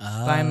Satan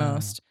by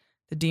most.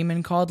 The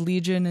demon called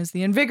Legion is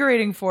the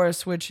invigorating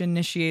force which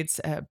initiates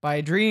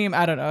by dream.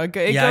 I don't know. It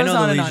goes I know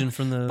on the and Legion on.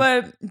 from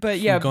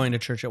But going to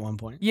church at one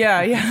point.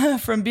 Yeah,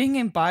 from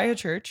being by a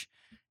church.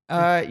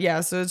 So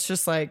it's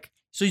just like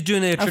so he's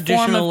doing a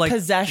traditional form of like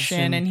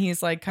possession, and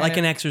he's like kind like of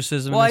an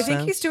exorcism. Well, I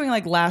think he's doing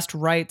like last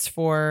rites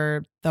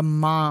for the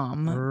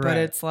mom, but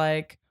it's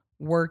like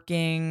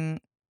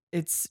working.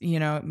 It's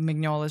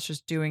Mignola's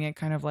just doing it,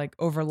 kind of like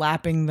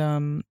overlapping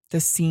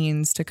the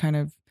scenes to kind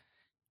of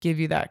give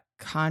you that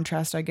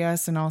contrast, I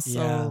guess, and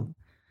also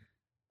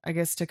I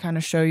guess to kind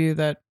of show you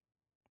that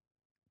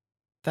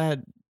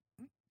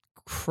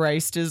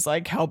Christ is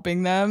like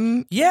helping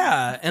them.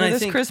 Yeah, and I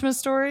think Christmas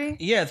story.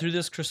 Yeah, through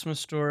this Christmas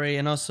story,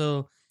 and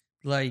also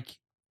like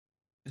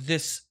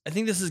this. I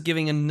think this is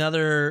giving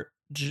another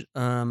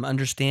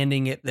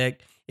understanding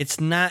that it's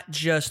not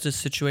just a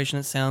situation.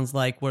 It sounds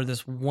like where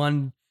this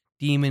one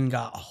demon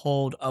got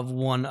hold of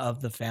one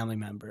of the family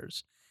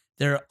members.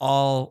 They're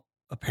all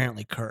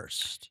apparently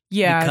cursed.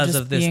 Yeah, because just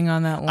of this, being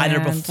on that land. either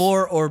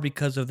before or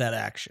because of that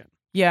action.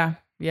 Yeah.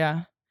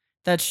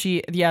 That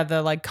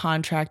the like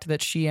contract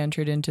that she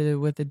entered into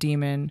with the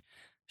demon,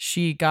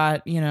 she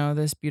got,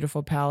 this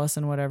beautiful palace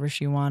and whatever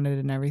she wanted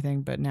and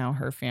everything, but now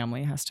her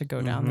family has to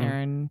go down there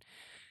and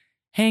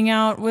hang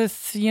out with,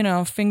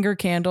 finger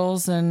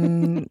candles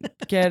and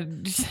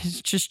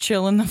just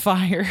chill in the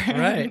fire.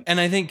 Right. And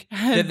I think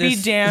that be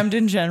damned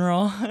in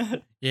general.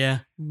 Yeah,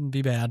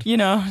 be bad.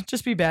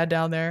 Just be bad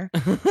down there.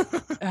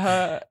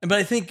 But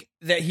I think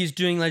that he's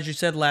doing, like you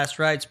said, last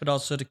rites, but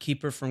also to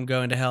keep her from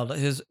going to hell.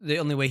 The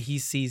only way he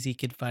sees he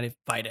could fight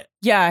it.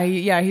 Yeah,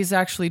 he's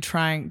actually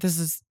trying. This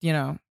is,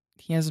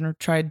 he hasn't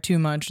tried too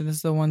much. This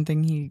is the one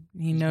thing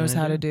he knows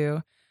how to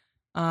do.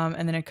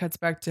 And then it cuts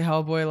back to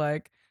Hellboy,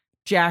 like,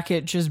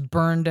 jacket just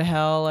burned to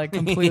hell, like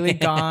completely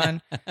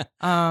gone.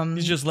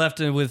 He's just left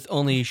with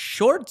only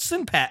shorts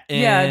and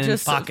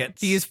just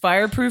pockets. These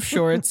fireproof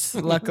shorts,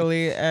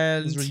 luckily,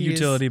 and his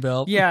utility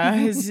belt. Yeah,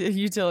 his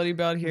utility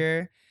belt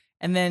here.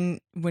 And then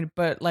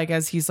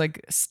as he's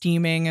like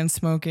steaming and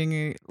smoking,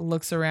 he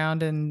looks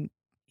around and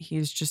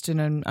he's just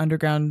in an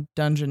underground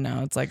dungeon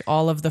now. It's like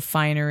all of the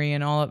finery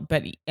and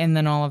and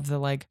then all of the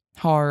like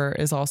horror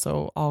is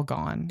also all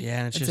gone. Yeah,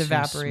 and it's just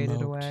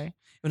evaporated away.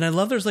 And I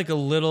love there's like a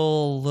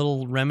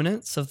little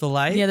remnants of the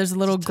light. Yeah, there's a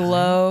little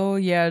glow.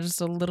 Tiny. Yeah,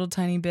 just a little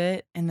tiny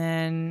bit. And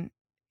then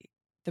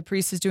the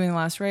priest is doing the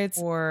last rites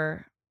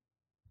for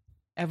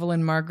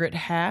Evelyn Margaret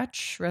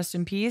Hatch, rest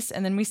in peace.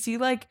 And then we see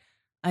like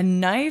a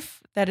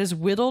knife that is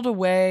whittled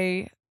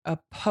away a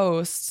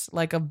post,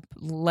 like a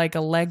leg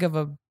of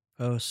a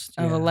post,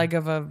 of a leg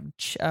of a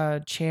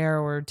chair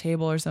or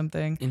table or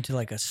something. Into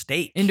like a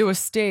stake. Into a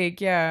stake,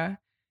 yeah.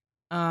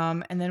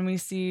 And then we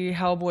see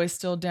Hellboy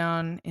still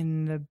down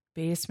in the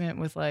basement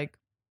with like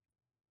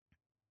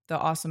the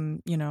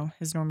awesome,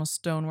 his normal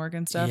stonework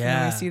and stuff. Yeah.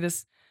 And then we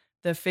see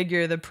the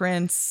figure, the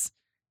prince,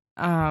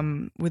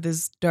 with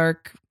his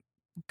dark,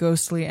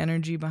 ghostly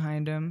energy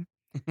behind him.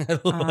 I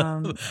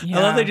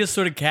love they just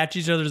sort of catch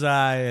each other's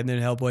eye, and then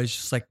Hellboy's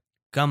just like,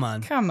 come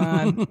on.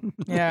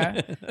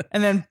 Yeah.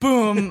 And then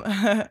boom,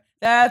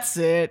 that's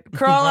it.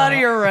 Crawl out of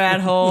your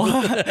rat hole.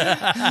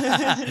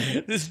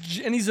 And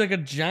he's like a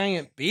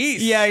giant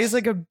beast. Yeah, he's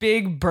like a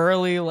big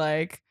burly,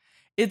 like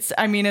it's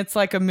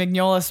like a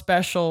Mignola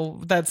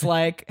special that's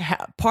like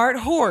part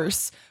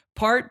horse,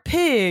 part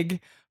pig,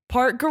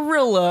 part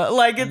gorilla.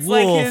 Like it's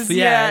wolf. like his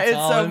it's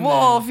a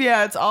wolf. There.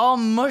 Yeah, it's all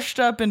mushed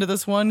up into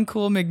this one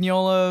cool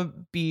Mignola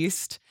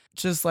beast,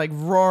 just like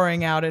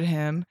roaring out at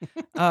him.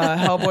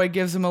 Hellboy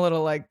gives him a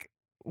little like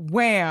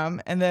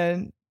wham, and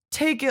then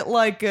take it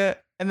like a,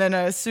 and then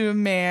I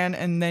assume man,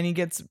 and then he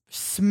gets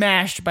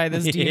smashed by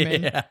this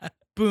demon. Yeah.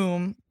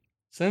 Boom.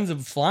 Sends him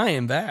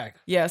flying back.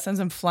 Yeah, sends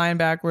him flying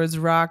backwards,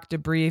 rock,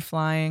 debris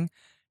flying.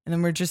 And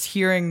then we're just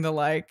hearing the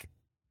like...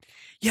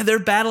 Yeah, their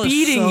battle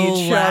beating is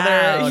so each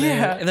loud, other.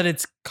 Yeah. And that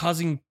it's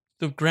causing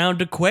the ground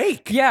to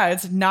quake. Yeah,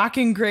 it's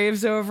knocking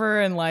graves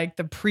over, and like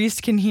the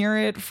priest can hear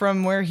it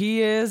from where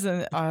he is,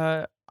 and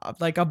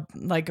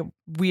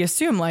we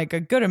assume like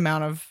a good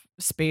amount of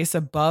space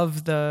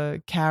above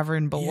the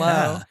cavern below.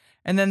 Yeah.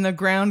 And then the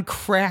ground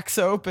cracks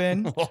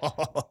open.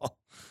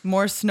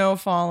 More snow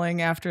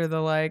falling after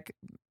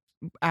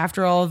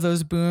all of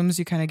those booms.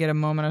 You kind of get a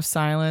moment of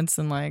silence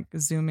and like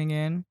zooming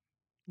in.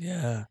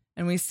 Yeah.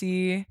 And we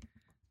see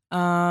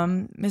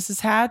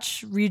Mrs.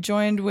 Hatch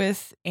rejoined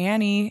with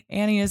Annie.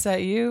 Annie, is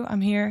that you?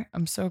 I'm here.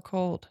 I'm so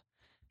cold.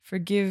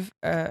 Forgive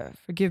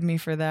me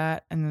for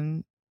that. And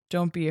then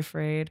don't be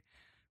afraid.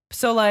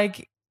 So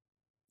like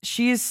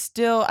she's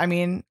still,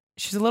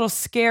 she's a little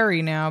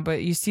scary now,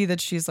 but you see that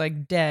she's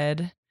like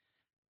dead.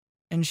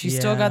 And she's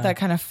still got that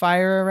kind of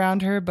fire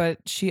around her, but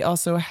she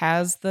also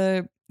has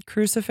the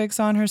crucifix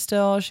on her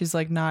still. She's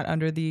like not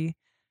under the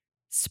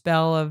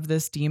spell of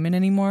this demon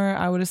anymore,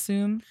 I would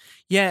assume.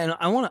 Yeah, and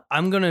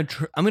I'm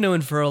gonna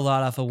infer a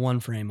lot off of one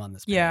frame on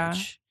this page. Yeah.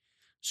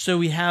 So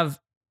we have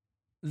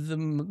the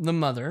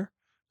mother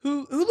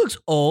who looks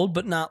old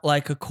but not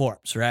like a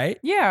corpse, right?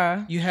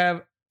 Yeah. You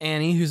have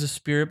Annie, who's a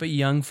spirit but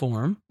young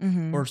form,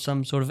 Mm-hmm. or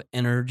some sort of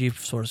energy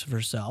source of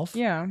herself.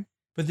 Yeah.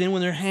 But then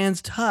when their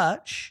hands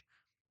touch,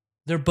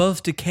 they're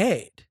both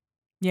decayed.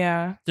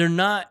 Yeah. They're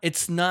not.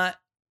 It's not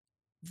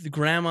the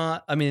grandma.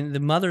 The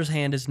mother's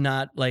hand is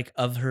not like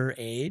of her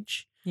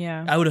age.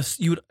 Yeah.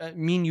 You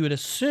would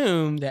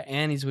assume that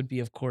Annie's would be,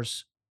 of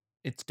course,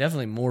 it's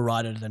definitely more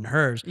rotted than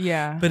hers.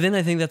 Yeah. But then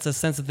I think that's a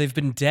sense that they've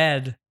been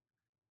dead.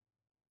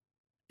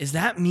 Does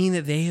that mean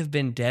that they have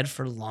been dead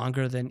for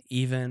longer than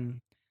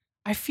even?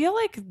 I feel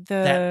like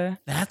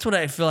that's what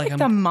I feel like.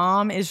 The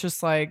mom is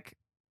just like,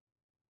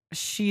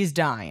 she's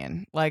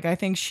dying. Like I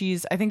think she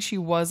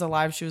was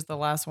alive. She was the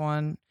last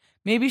one.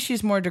 Maybe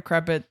she's more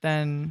decrepit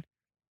than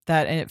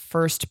that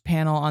first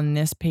panel on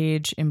this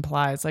page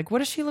implies. Like, what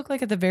does she look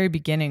like at the very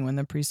beginning when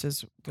the priest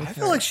is with I her?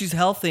 feel like she's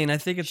healthy, and I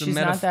think it's she's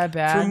not that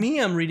bad. For me,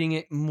 I'm reading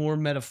it more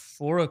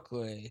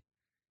metaphorically.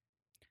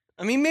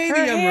 Maybe her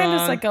I'm hand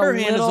wrong. Is like her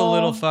hand is a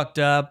little fucked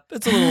up.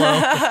 It's a little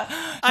low.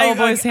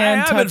 Hellboy's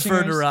hand I have touching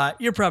inferred hers. to rot.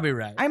 You're probably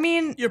right.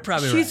 You're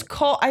probably right. She's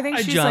cold. I think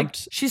she's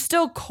jumped. like, she's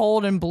still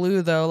cold and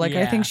blue though. Like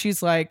I Yeah. think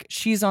she's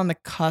on the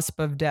cusp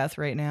of death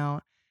right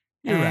now.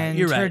 You're right.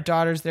 You're right. Her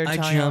daughter's there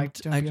telling her, like,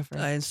 don't be afraid.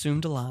 I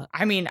assumed a lot.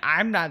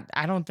 I'm not,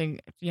 I don't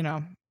think,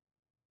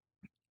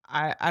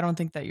 I don't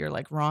think that you're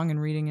like wrong in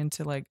reading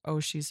into like,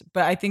 oh,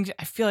 but I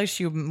feel like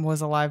she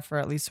was alive for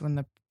at least when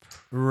the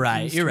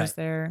priest You're was right.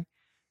 there.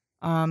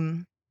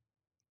 But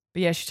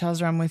yeah, she tells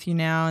her I'm with you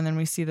now. And then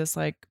we see this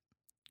like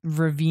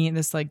ravine,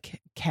 this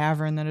like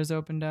cavern that has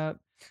opened up.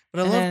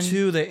 But I love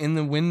too that in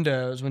the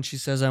windows when she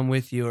says I'm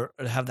with you, or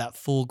have that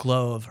full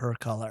glow of her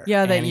color.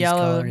 Yeah, that Annie's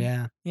yellow. color,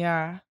 yeah.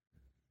 Yeah.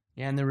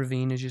 Yeah, in the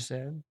ravine, as you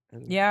said.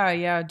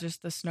 Yeah,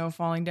 just the snow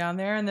falling down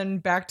there, and then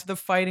back to the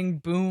fighting.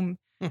 Boom!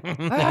 You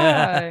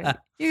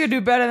could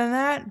do better than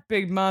that,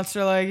 big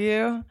monster like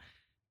you.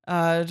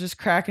 Just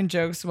cracking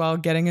jokes while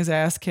getting his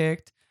ass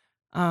kicked.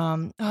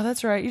 Oh,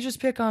 that's right. You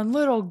just pick on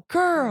little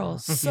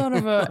girls, son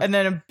of a. And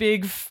then a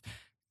big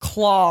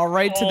claw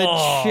right to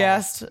the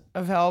chest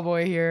of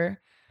Hellboy here.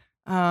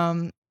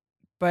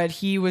 But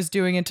he was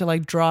doing it to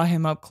like draw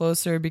him up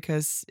closer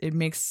because it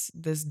makes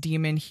this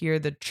demon hear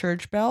the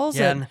church bells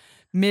at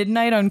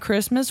midnight on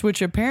Christmas,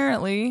 which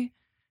apparently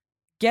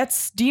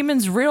gets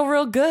demons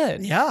real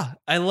good. Yeah,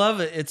 I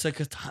love it. It's like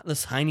the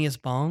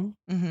tiniest bong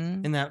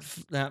in that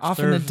off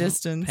third in the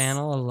distance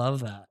panel. I love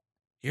that.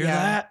 Hear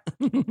that?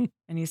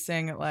 And he's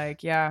saying it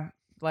like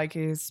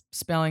he's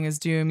spelling his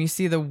doom. You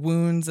see the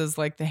wounds as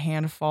like the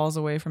hand falls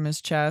away from his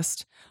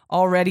chest,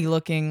 already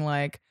looking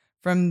like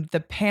from the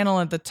panel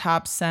at the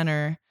top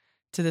center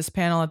to this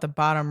panel at the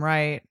bottom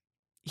right,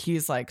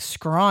 he's like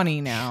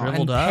scrawny now,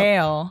 shriveled and up,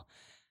 pale.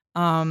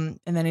 And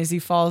then as he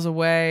falls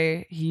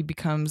away, he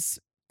becomes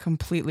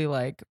completely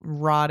like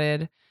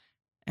rotted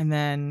and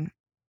then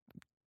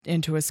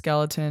into a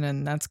skeleton,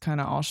 and that's kind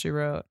of all she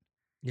wrote.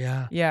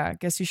 Yeah. I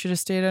guess you should have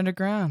stayed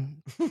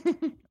underground.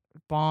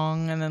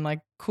 Bong, and then like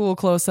cool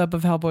close up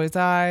of Hellboy's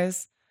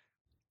eyes.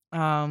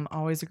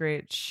 Always a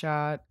great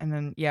shot. And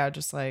then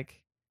just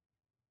like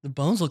The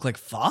bones look like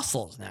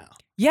fossils now.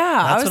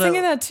 yeah, That's I was what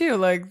thinking that too.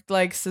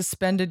 Like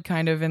suspended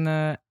kind of in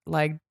the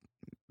like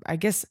I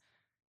guess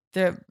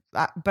but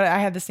I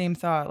had the same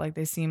thought. Like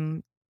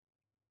there's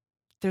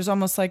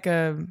almost like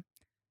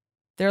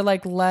they're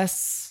like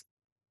less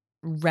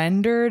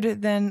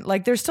rendered than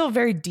like they're still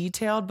very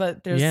detailed,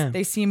 but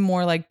they seem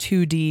more like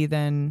 2D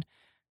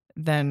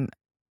than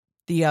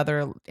the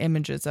other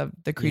images of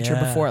the creature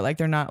before. Like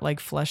they're not like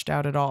fleshed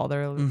out at all.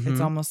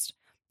 It's almost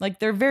like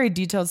they're very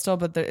detailed still,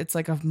 but it's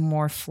like a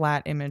more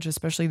flat image,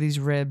 especially these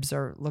ribs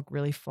look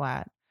really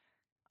flat.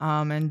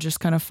 And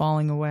just kind of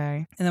falling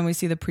away. And then we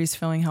see the priest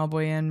filling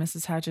Hellboy in.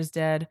 Mrs. Hatch is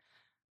dead.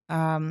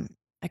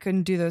 I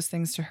couldn't do those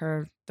things to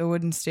her. The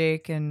wooden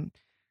stake and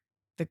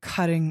the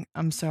cutting.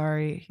 I'm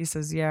sorry. He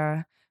says,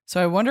 yeah.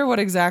 So I wonder what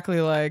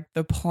exactly like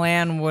the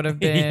plan would have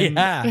been.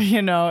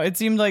 Yeah. It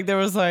seemed like there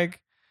was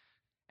like,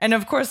 and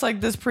of course,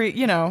 like this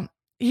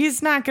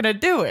he's not going to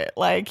do it.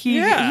 Like he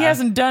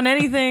hasn't done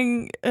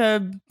anything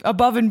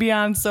above and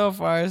beyond so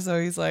far. So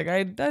he's like,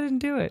 I didn't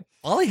do it.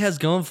 All he has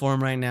going for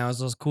him right now is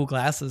those cool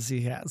glasses he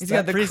has. He's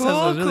got the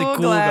cool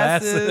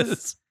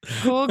glasses.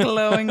 Cool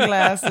glowing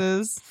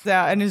glasses.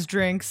 Yeah, and his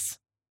drinks.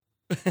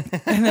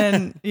 And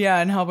then,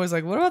 and Hellboy's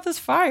like, what about this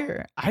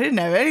fire? I didn't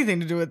have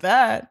anything to do with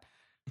that.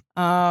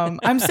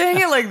 I'm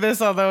saying it like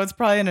this, although it's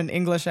probably in an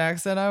English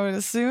accent, I would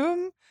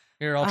assume.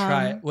 Here, I'll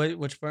try it. Wait,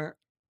 which part?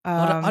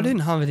 I didn't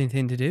have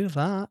anything to do with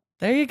that.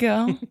 There you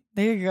go.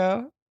 There you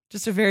go.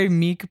 Just a very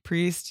meek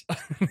priest.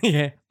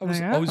 Yeah. I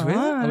was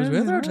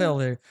with her till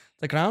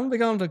the ground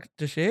began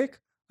to shake.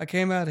 I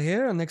came out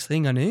here, and next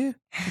thing I knew.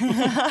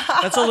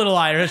 That's a little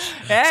Irish.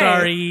 Hey.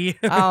 Sorry.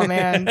 Oh,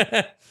 man.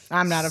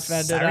 I'm not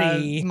offended.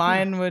 Sorry.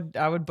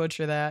 I would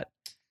butcher that.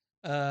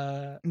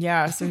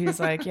 So he's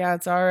like, yeah,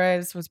 it's all right.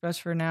 It's what's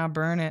best for now.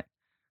 Burn it.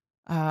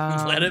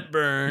 Let it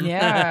burn.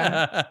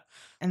 Yeah.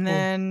 And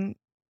then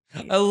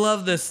I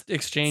love this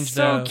exchange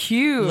so though.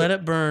 Cute. Let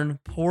it burn.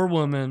 Poor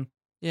woman.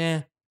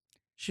 Yeah.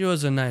 She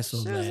was a nice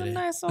old lady. She was a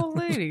nice old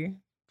lady.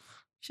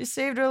 She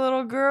saved her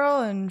little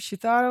girl and she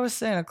thought it was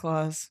Santa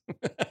Claus.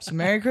 So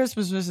Merry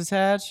Christmas, Mrs.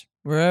 Hatch.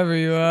 Wherever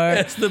you are.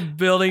 As the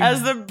building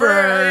as the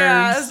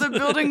burns. as the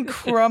building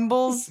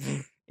crumbles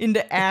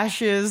into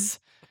ashes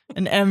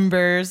and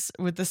embers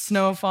with the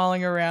snow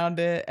falling around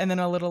it, and then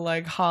a little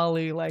like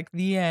holly, like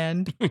the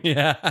end.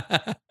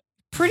 Yeah.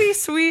 Pretty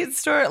sweet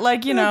story,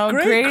 like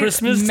great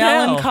Christmas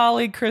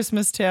melancholy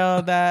Christmas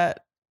tale that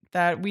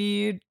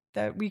we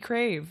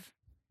crave.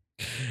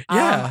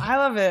 Yeah, I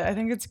love it. I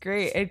think it's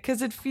great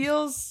because it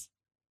feels.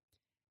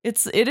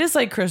 It is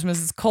like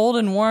Christmas. It's cold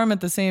and warm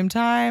at the same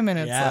time, and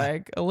it's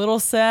like a little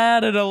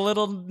sad and a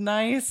little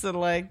nice, and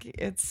like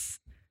it's.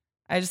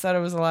 I just thought it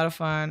was a lot of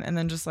fun, and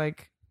then just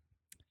like,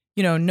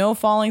 no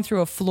falling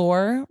through a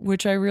floor,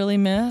 which I really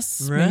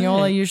miss. Right.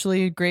 Mignola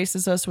usually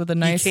graces us with a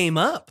nice. He came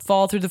up.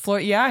 Fall through the floor.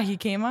 Yeah, he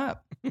came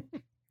up.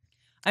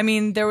 I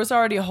mean, there was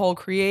already a hole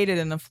created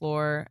in the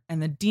floor,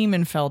 and the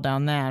demon fell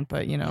down that.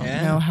 But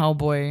no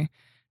Hellboy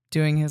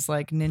doing his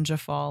like ninja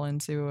fall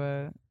into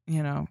a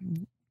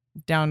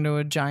down to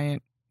a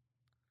giant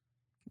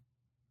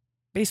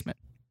basement.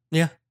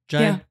 Yeah,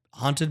 giant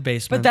haunted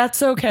basement. But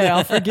that's okay.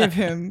 I'll forgive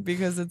him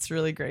because it's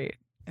really great.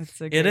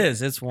 It's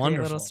It's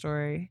wonderful. Little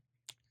story.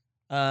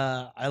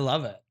 I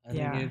love it. I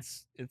think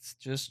it's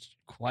just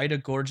quite a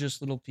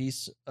gorgeous little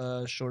piece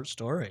short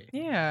story.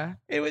 Yeah.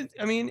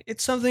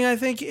 It's something I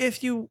think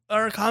if you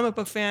are a comic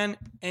book fan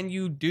and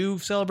you do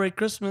celebrate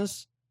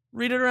Christmas,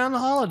 read it around the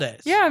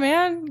holidays. Yeah,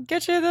 man.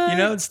 Get you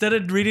the... instead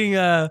of reading...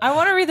 I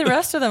want to read the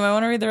rest of them. I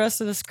want to read the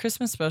rest of this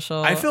Christmas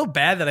special. I feel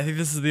bad that I think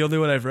this is the only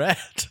one I've read.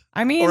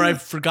 Or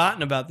I've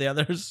forgotten about the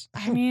others.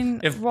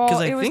 It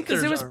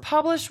was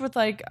published with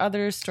like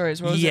other stories.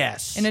 What was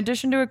it? In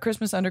addition to A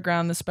Christmas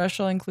Underground, the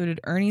special included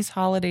Ernie's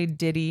Holiday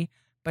Ditty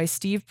by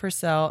Steve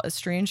Purcell, A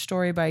Strange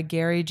Story by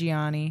Gary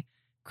Gianni,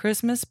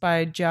 Christmas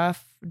by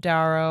Jeff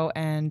Darrow,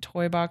 and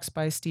Toy Box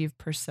by Steve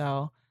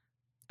Purcell.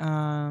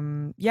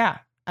 I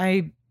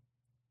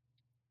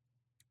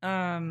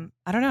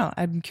don't know.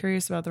 I'm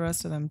curious about the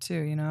rest of them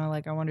too.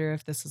 Like I wonder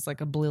if this is like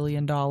 $1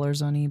 billion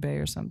on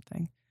eBay or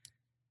something.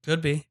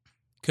 Could be.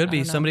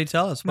 Somebody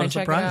tell us. What a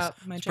surprise.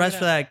 Surprise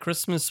for that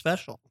Christmas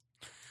special.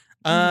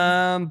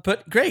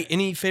 But great.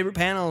 Any favorite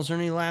panels or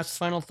any last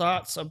final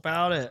thoughts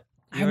about it?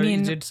 You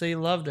did say you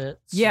loved it.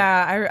 So.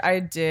 Yeah, I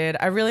did.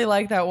 I really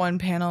like that one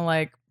panel,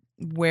 like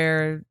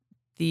where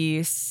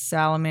the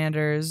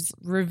salamanders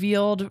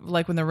revealed,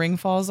 like when the ring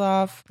falls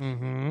off.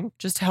 Mm-hmm.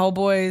 Just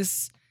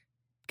Hellboy's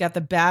got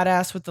the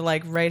badass with the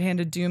like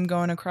right-handed doom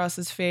going across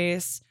his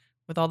face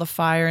with all the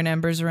fire and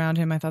embers around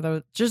him. I thought that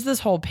was just this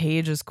whole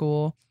page is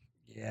cool.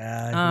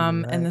 Yeah.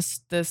 And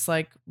this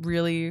like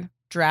really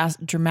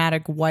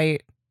dramatic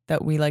white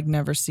that we like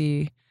never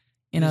see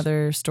in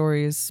other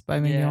stories by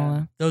Mignola.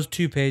 Yeah. Those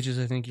 2 pages,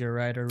 I think you're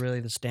right, are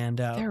really the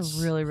standouts.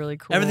 They're really, really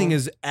cool. Everything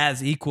is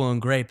as equal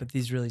and great, but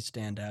these really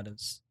stand out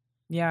as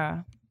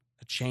a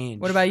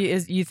change. What about you?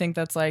 You think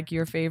that's like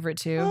your favorite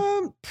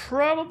too?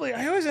 Probably.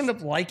 I always end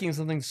up liking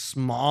something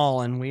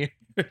small and weird.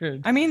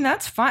 weird. I mean,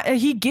 that's fine.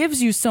 He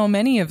gives you so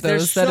many of those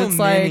There's that so it's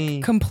many.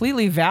 like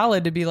completely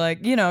valid to be like,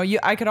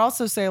 I could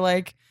also say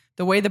like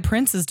the way the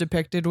prince is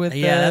depicted with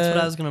That's the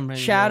what I was gonna bring.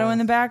 shadow in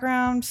the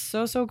background.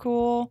 So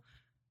cool.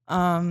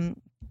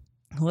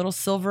 Little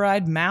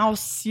silver-eyed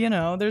mouse,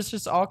 there's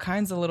just all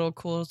kinds of little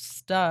cool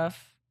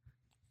stuff.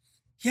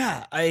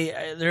 Yeah,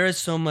 I there is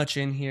so much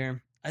in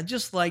here. I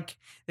just like,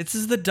 this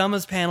is the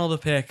dumbest panel to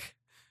pick,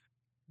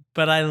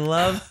 but I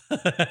love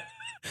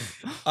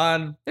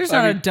There's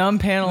not a dumb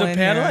panel the in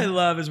panel I here.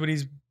 love is when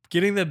he's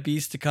getting the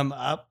beast to come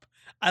up.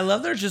 I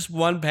love there's just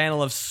one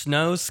panel of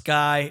snow,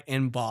 sky,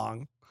 and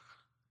bong.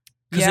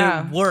 Because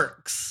Yeah. it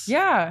works.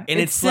 Yeah, And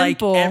it's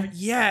simple. like,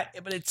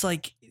 but it's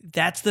like,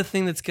 that's the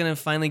thing that's going to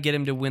finally get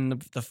him to win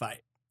the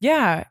fight.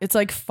 Yeah, it's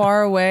like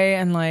far away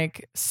and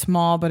like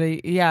small, but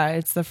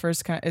it's the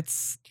first kind.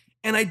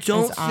 And I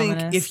don't It's think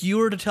ominous. if you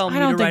were to tell I me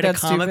don't to think write a that's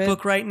comic stupid.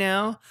 book right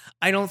now,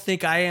 I don't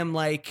think I am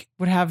like,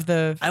 would have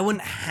the I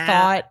wouldn't have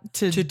thought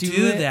to to do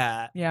do it.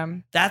 that. Yeah,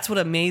 That's what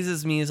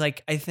amazes me is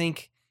like, I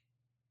think,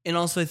 and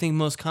also I think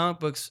most comic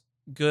books,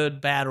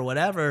 good, bad, or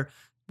whatever,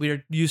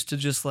 we're used to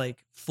just like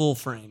full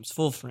frames.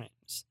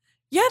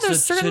 yeah.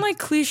 There's So certain to- like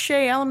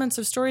cliche elements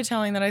of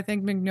storytelling that I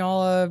think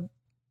Mignola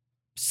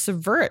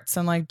subverts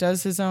and like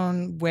does his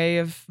own way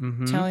of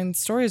Mhm. telling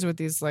stories with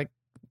these like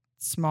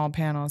small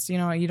panels. You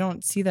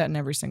don't see that in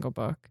every single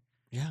book.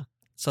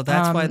 So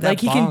that's why that like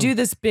he can bong- do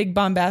this big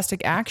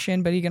bombastic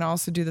action, but he can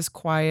also do this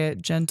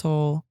quiet,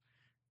 gentle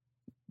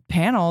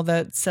panel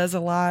that says a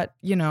lot,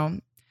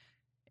 in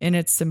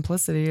its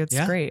simplicity. It's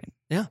Yeah. great.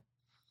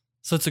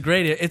 So it's a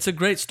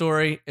great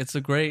story. It's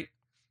a great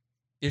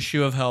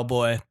issue of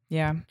Hellboy.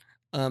 Yeah.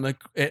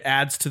 It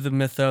adds to the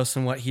mythos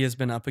and what he has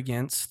been up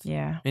against.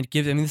 Yeah. It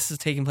gives. I mean, this is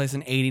taking place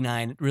in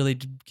 '89. It really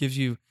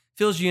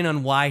fills you in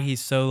on why he's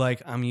so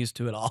like, I'm used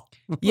to it all.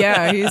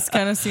 Yeah. He's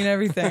kind of seen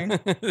everything.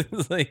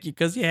 It's like,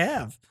 because you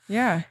have.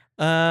 Yeah.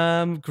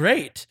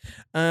 Great.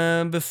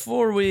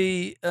 Before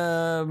we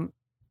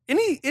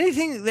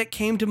anything that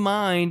came to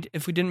mind,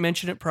 if we didn't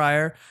mention it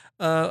prior,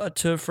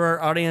 for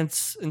our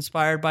audience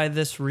inspired by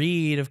this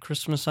read of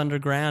Christmas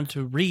Underground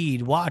to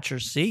read, watch, or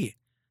see.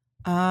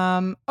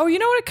 Oh, you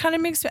know what? It kind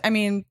of makes me, I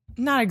mean,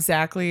 not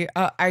exactly.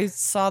 I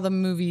saw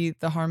the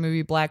horror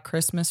movie Black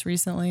Christmas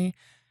recently.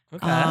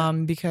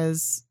 Okay.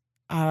 Because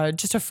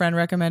just a friend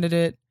recommended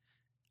it.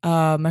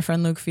 My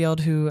friend Luke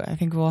Field, who I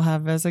think we'll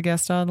have as a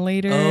guest on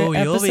later. Oh,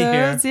 you'll be here.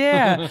 episodes.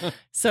 Yeah.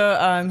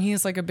 So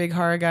he's like a big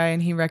horror guy,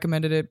 and he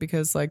recommended it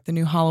because like the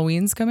new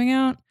Halloween's coming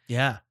out,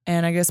 Yeah.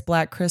 and I guess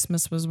Black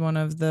Christmas was one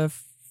of the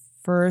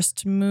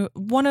first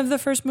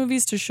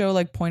movies to show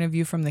like point of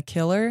view from the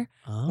killer,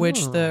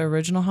 which the Oh.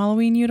 original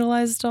Halloween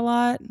utilized a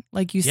lot.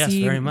 Like you Yes,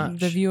 see very much.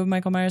 the view of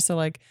Michael Myers. So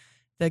like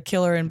the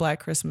killer in Black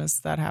Christmas,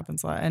 that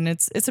happens a lot, and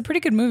it's a pretty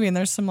good movie, and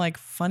there's some like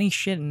funny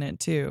shit in it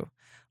too.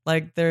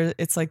 Like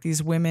it's like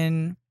these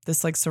women,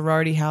 this like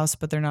sorority house,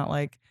 but they're not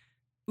like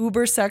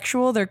uber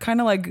sexual. They're kind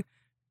of like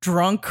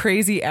drunk,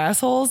 crazy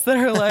assholes that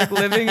are like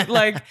living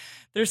like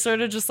they're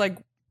sort of just like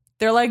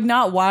they're like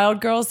not wild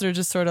girls. They're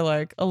just sort of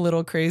like a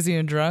little crazy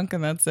and drunk,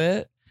 and that's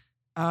it.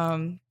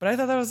 But I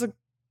thought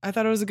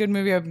it was a good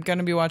movie. I'm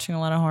gonna be watching a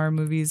lot of horror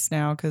movies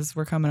now because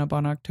we're coming up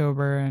on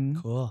October and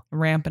Cool.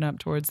 ramping up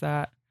towards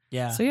that.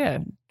 Yeah. So yeah.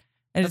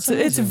 And That's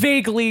it's amazing.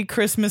 vaguely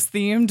Christmas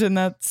themed, and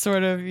that's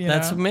sort of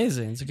That's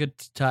amazing. It's a good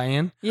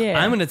tie-in. yeah.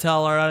 I'm going to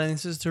tell our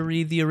audiences to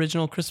read the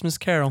original Christmas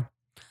Carol.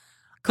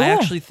 Cool. I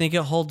actually think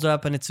it holds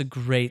up, and it's a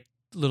great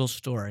little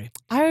story.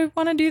 I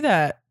want to do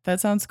that.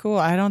 That sounds cool.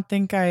 I don't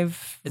think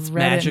I've It's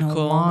read it in a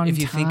magical. long If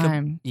you think of-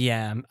 time.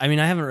 Yeah, I mean,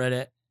 I haven't read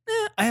it.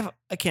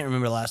 I can't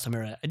remember the last time I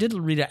read it. I did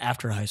read it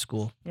after high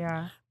school,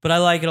 Yeah. but I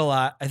like it a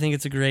lot. I think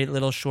it's a great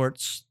little short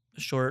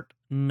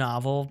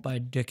novel by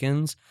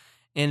Dickens.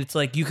 And it's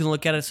like, you can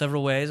look at it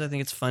several ways. I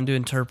think it's fun to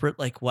interpret,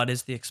 like, what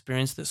is the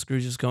experience that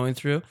Scrooge is going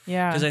through.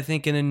 Yeah. Because I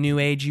think in a new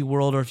agey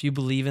world, or if you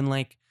believe in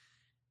like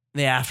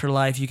the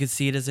afterlife, you could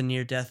see it as a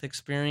near-death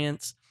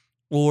experience.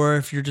 Or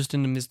if you're just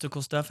into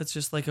mystical stuff, it's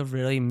just like a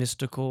really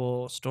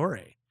mystical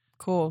story.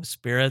 Cool.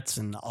 Spirits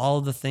and all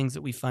of the things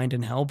that we find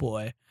in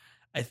Hellboy.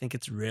 I think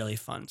it's a really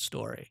fun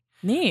story.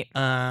 Neat.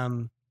 I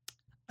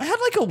had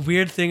like a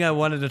weird thing I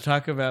wanted to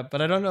talk about,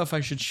 but I don't know if I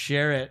should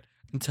share it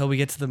until we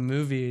get to the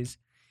movies.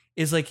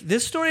 Is like,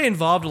 this story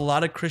involved a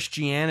lot of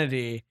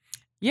Christianity.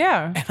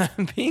 Yeah. And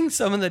I'm being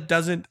someone that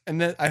doesn't,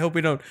 and that I hope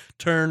we don't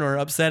turn or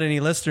upset any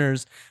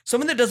listeners,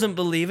 someone that doesn't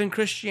believe in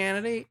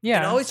Christianity. Yeah.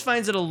 And always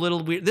finds it a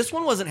little weird. This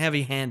one wasn't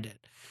heavy-handed,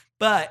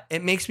 but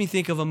it makes me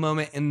think of a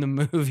moment in the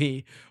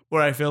movie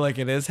where I feel like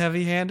it is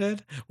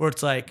heavy-handed, where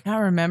it's like, Not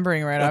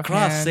remembering right the off.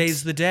 cross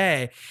saves the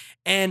day.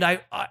 And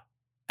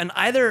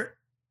either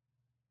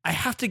I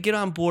have to get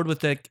on board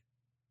with it.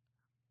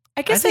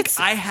 I guess I think it's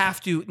I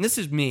have to, and this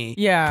is me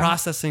Yeah.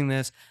 processing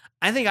this.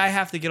 I think I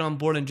have to get on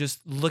board and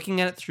just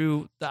looking at it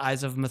through the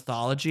eyes of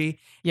mythology.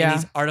 Yeah.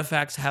 And these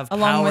artifacts have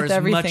along power with as much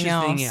everything as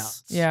else. anything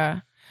else. Yeah.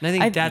 And I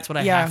think that's what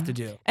I yeah. have to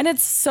do. And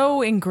it's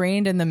so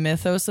ingrained in the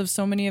mythos of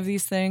so many of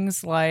these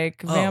things,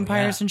 like Oh,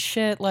 vampires yeah. and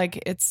shit.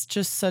 Like it's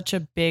just such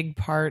a big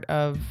part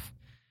of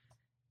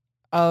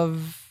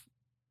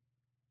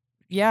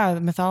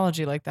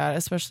mythology like that,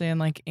 especially in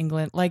like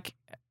England, like,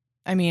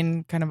 I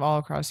mean, kind of all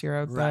across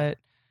Europe, Right.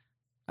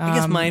 but I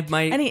guess my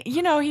and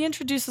he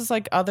introduces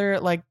like other,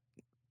 like,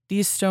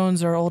 these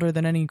stones are older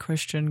than any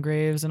Christian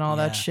graves and all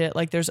that shit.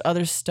 Like, there's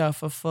other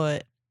stuff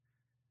afoot.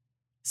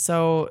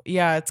 So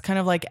yeah, it's kind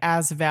of like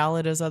as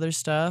valid as other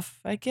stuff,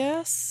 I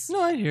guess.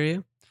 No, I hear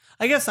you.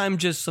 I guess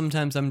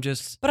sometimes I'm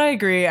just. But I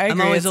agree. I'm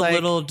always a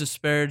little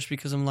disparaged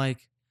because I'm like,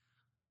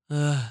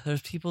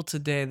 there's people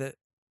today that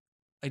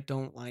I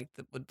don't like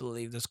that would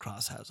believe this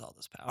cross has all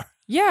this power.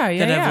 Yeah,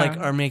 that have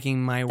like are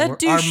making our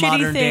shitty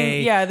modern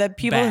day. Yeah, that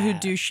people who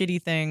bad. do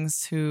shitty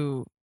things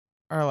who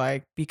are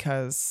like,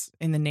 because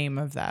in the name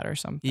of that or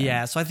something.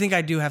 Yeah, so I think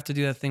I do have to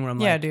do that thing where I'm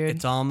like, dude.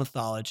 it's all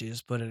mythology.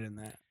 Just put it in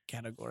that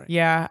category.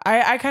 Yeah,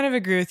 I kind of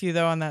agree with you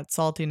though on that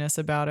saltiness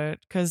about it,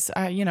 because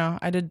I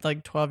did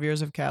like 12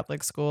 years of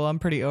Catholic school. I'm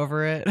pretty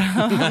over it.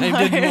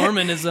 I did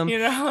Mormonism,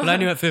 but I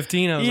knew at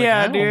 15 I was like,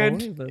 I don't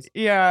believe this.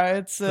 Yeah,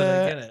 it's but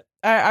I get it.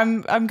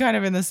 I'm kind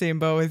of in the same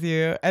boat with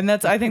you, and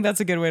I think that's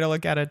a good way to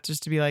look at it,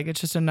 just to be like,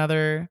 it's just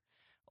another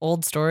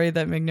old story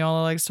that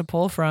Mignola likes to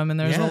pull from, and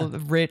there's a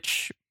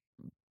rich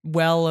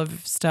well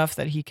of stuff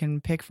that he can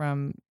pick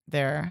from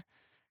there.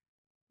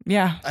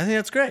 Yeah, I think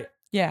that's great.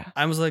 Yeah,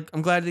 I was like,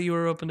 I'm glad that you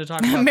were open to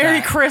talk about Merry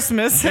that.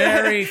 Christmas.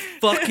 Merry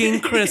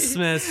fucking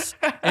Christmas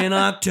in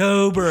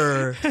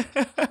October.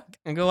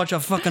 And go watch a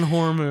fucking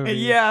horror movie.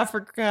 Yeah,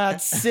 for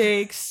God's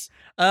sakes.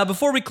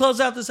 Before we close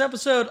out this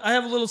episode, I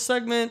have a little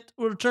segment,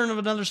 return of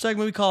another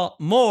segment we call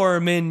More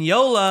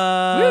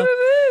Mignola.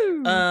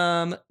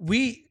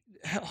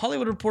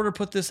 Hollywood Reporter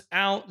put this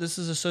out. This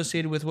is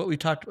associated with what we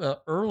talked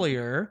about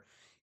earlier.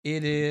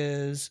 It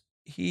is,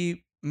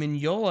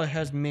 Mignola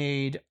has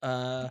made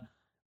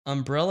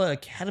Umbrella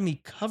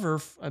Academy cover.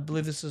 I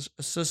believe this is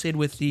associated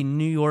with the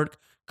New York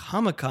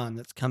Comic-Con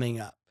that's coming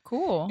up.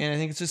 Cool. And I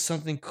think it's just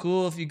something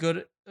cool. If you go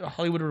to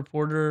Hollywood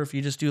Reporter, if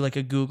you just do like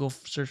a Google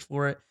search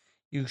for it,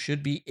 you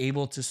should be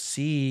able to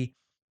see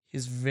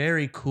his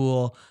very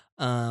cool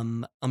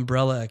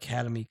Umbrella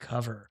Academy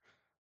cover.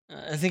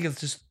 I think it's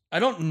just, I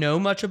don't know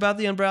much about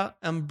the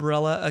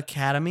Umbrella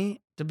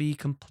Academy, to be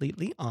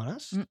completely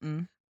honest.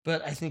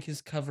 But I think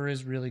his cover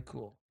is really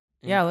cool.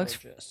 Yeah, looks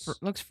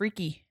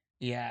freaky.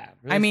 Yeah.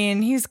 Really. I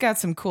mean, he's got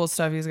some cool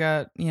stuff. He's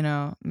got,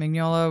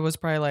 Mignola was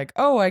probably like,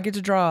 oh, I get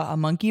to draw a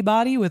monkey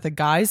body with a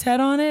guy's head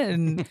on it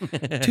and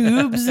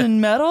tubes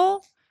and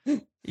metal.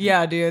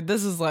 Yeah, dude,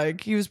 this is like,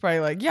 he was probably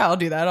like, yeah, I'll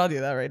do that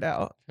right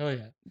now. Oh,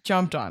 yeah.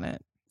 Jumped on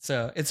it.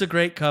 So it's a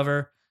great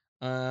cover.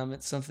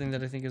 It's something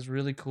that I think is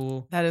really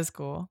cool. That is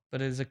cool.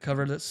 But it is a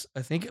cover that's,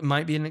 I think it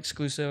might be an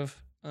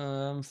exclusive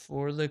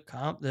for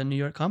the New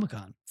York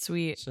Comic-Con.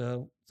 Sweet.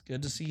 So it's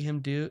good to see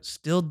him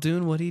still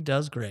doing what he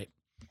does great.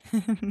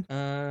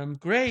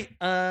 Great.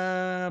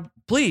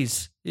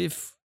 Please,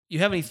 if you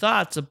have any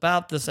thoughts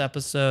about this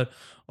episode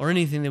or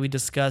anything that we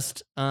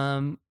discussed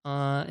in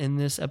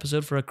this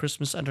episode for A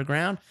Christmas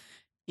Underground,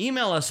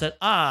 email us at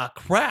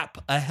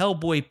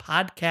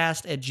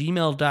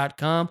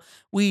ahellboypodcast@gmail.com.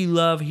 We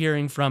love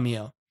hearing from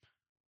you.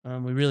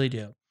 We really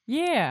do.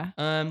 Yeah.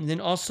 Then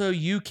also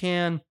you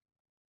can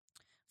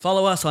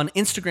follow us on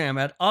Instagram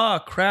at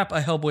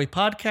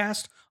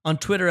ahcrapahellboypodcast, on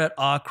Twitter at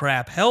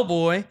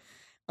ahcraphellboy.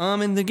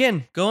 And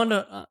again, go on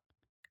to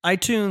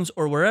iTunes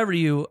or wherever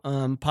you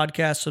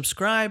podcast,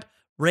 subscribe,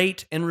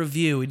 rate, and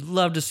review. We'd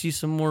love to see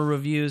some more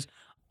reviews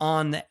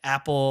on the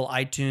Apple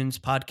iTunes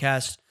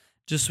podcast,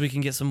 just so we can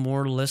get some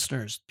more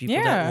listeners, people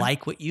that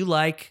like what you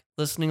like,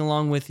 listening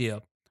along with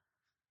you.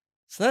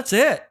 So that's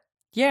it.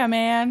 Yeah,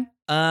 man.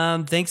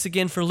 Thanks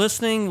again for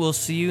listening. We'll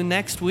see you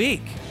next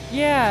week.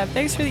 Yeah,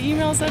 thanks for the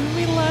emails, and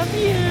we love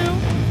you.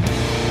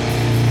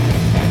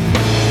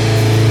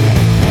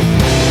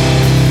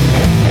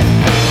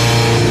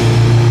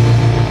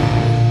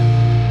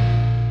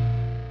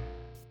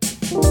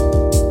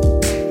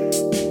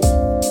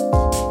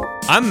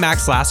 I'm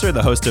Max Lasser,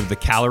 the host of The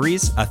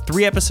Calories, a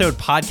 3-episode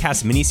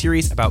podcast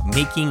miniseries about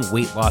making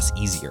weight loss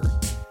easier.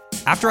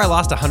 After I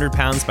lost 100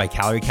 pounds by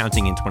calorie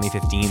counting in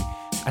 2015,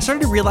 I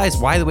started to realize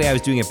why the way I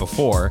was doing it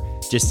before,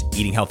 just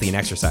eating healthy and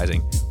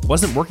exercising,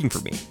 wasn't working for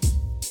me.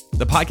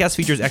 The podcast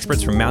features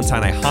experts from Mount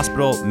Sinai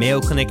Hospital,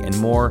 Mayo Clinic, and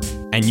more,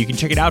 and you can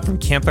check it out from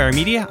Campfire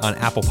Media on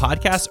Apple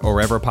Podcasts or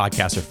wherever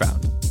podcasts are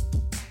found.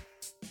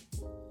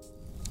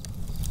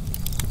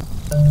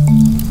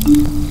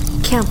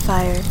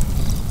 Campfire.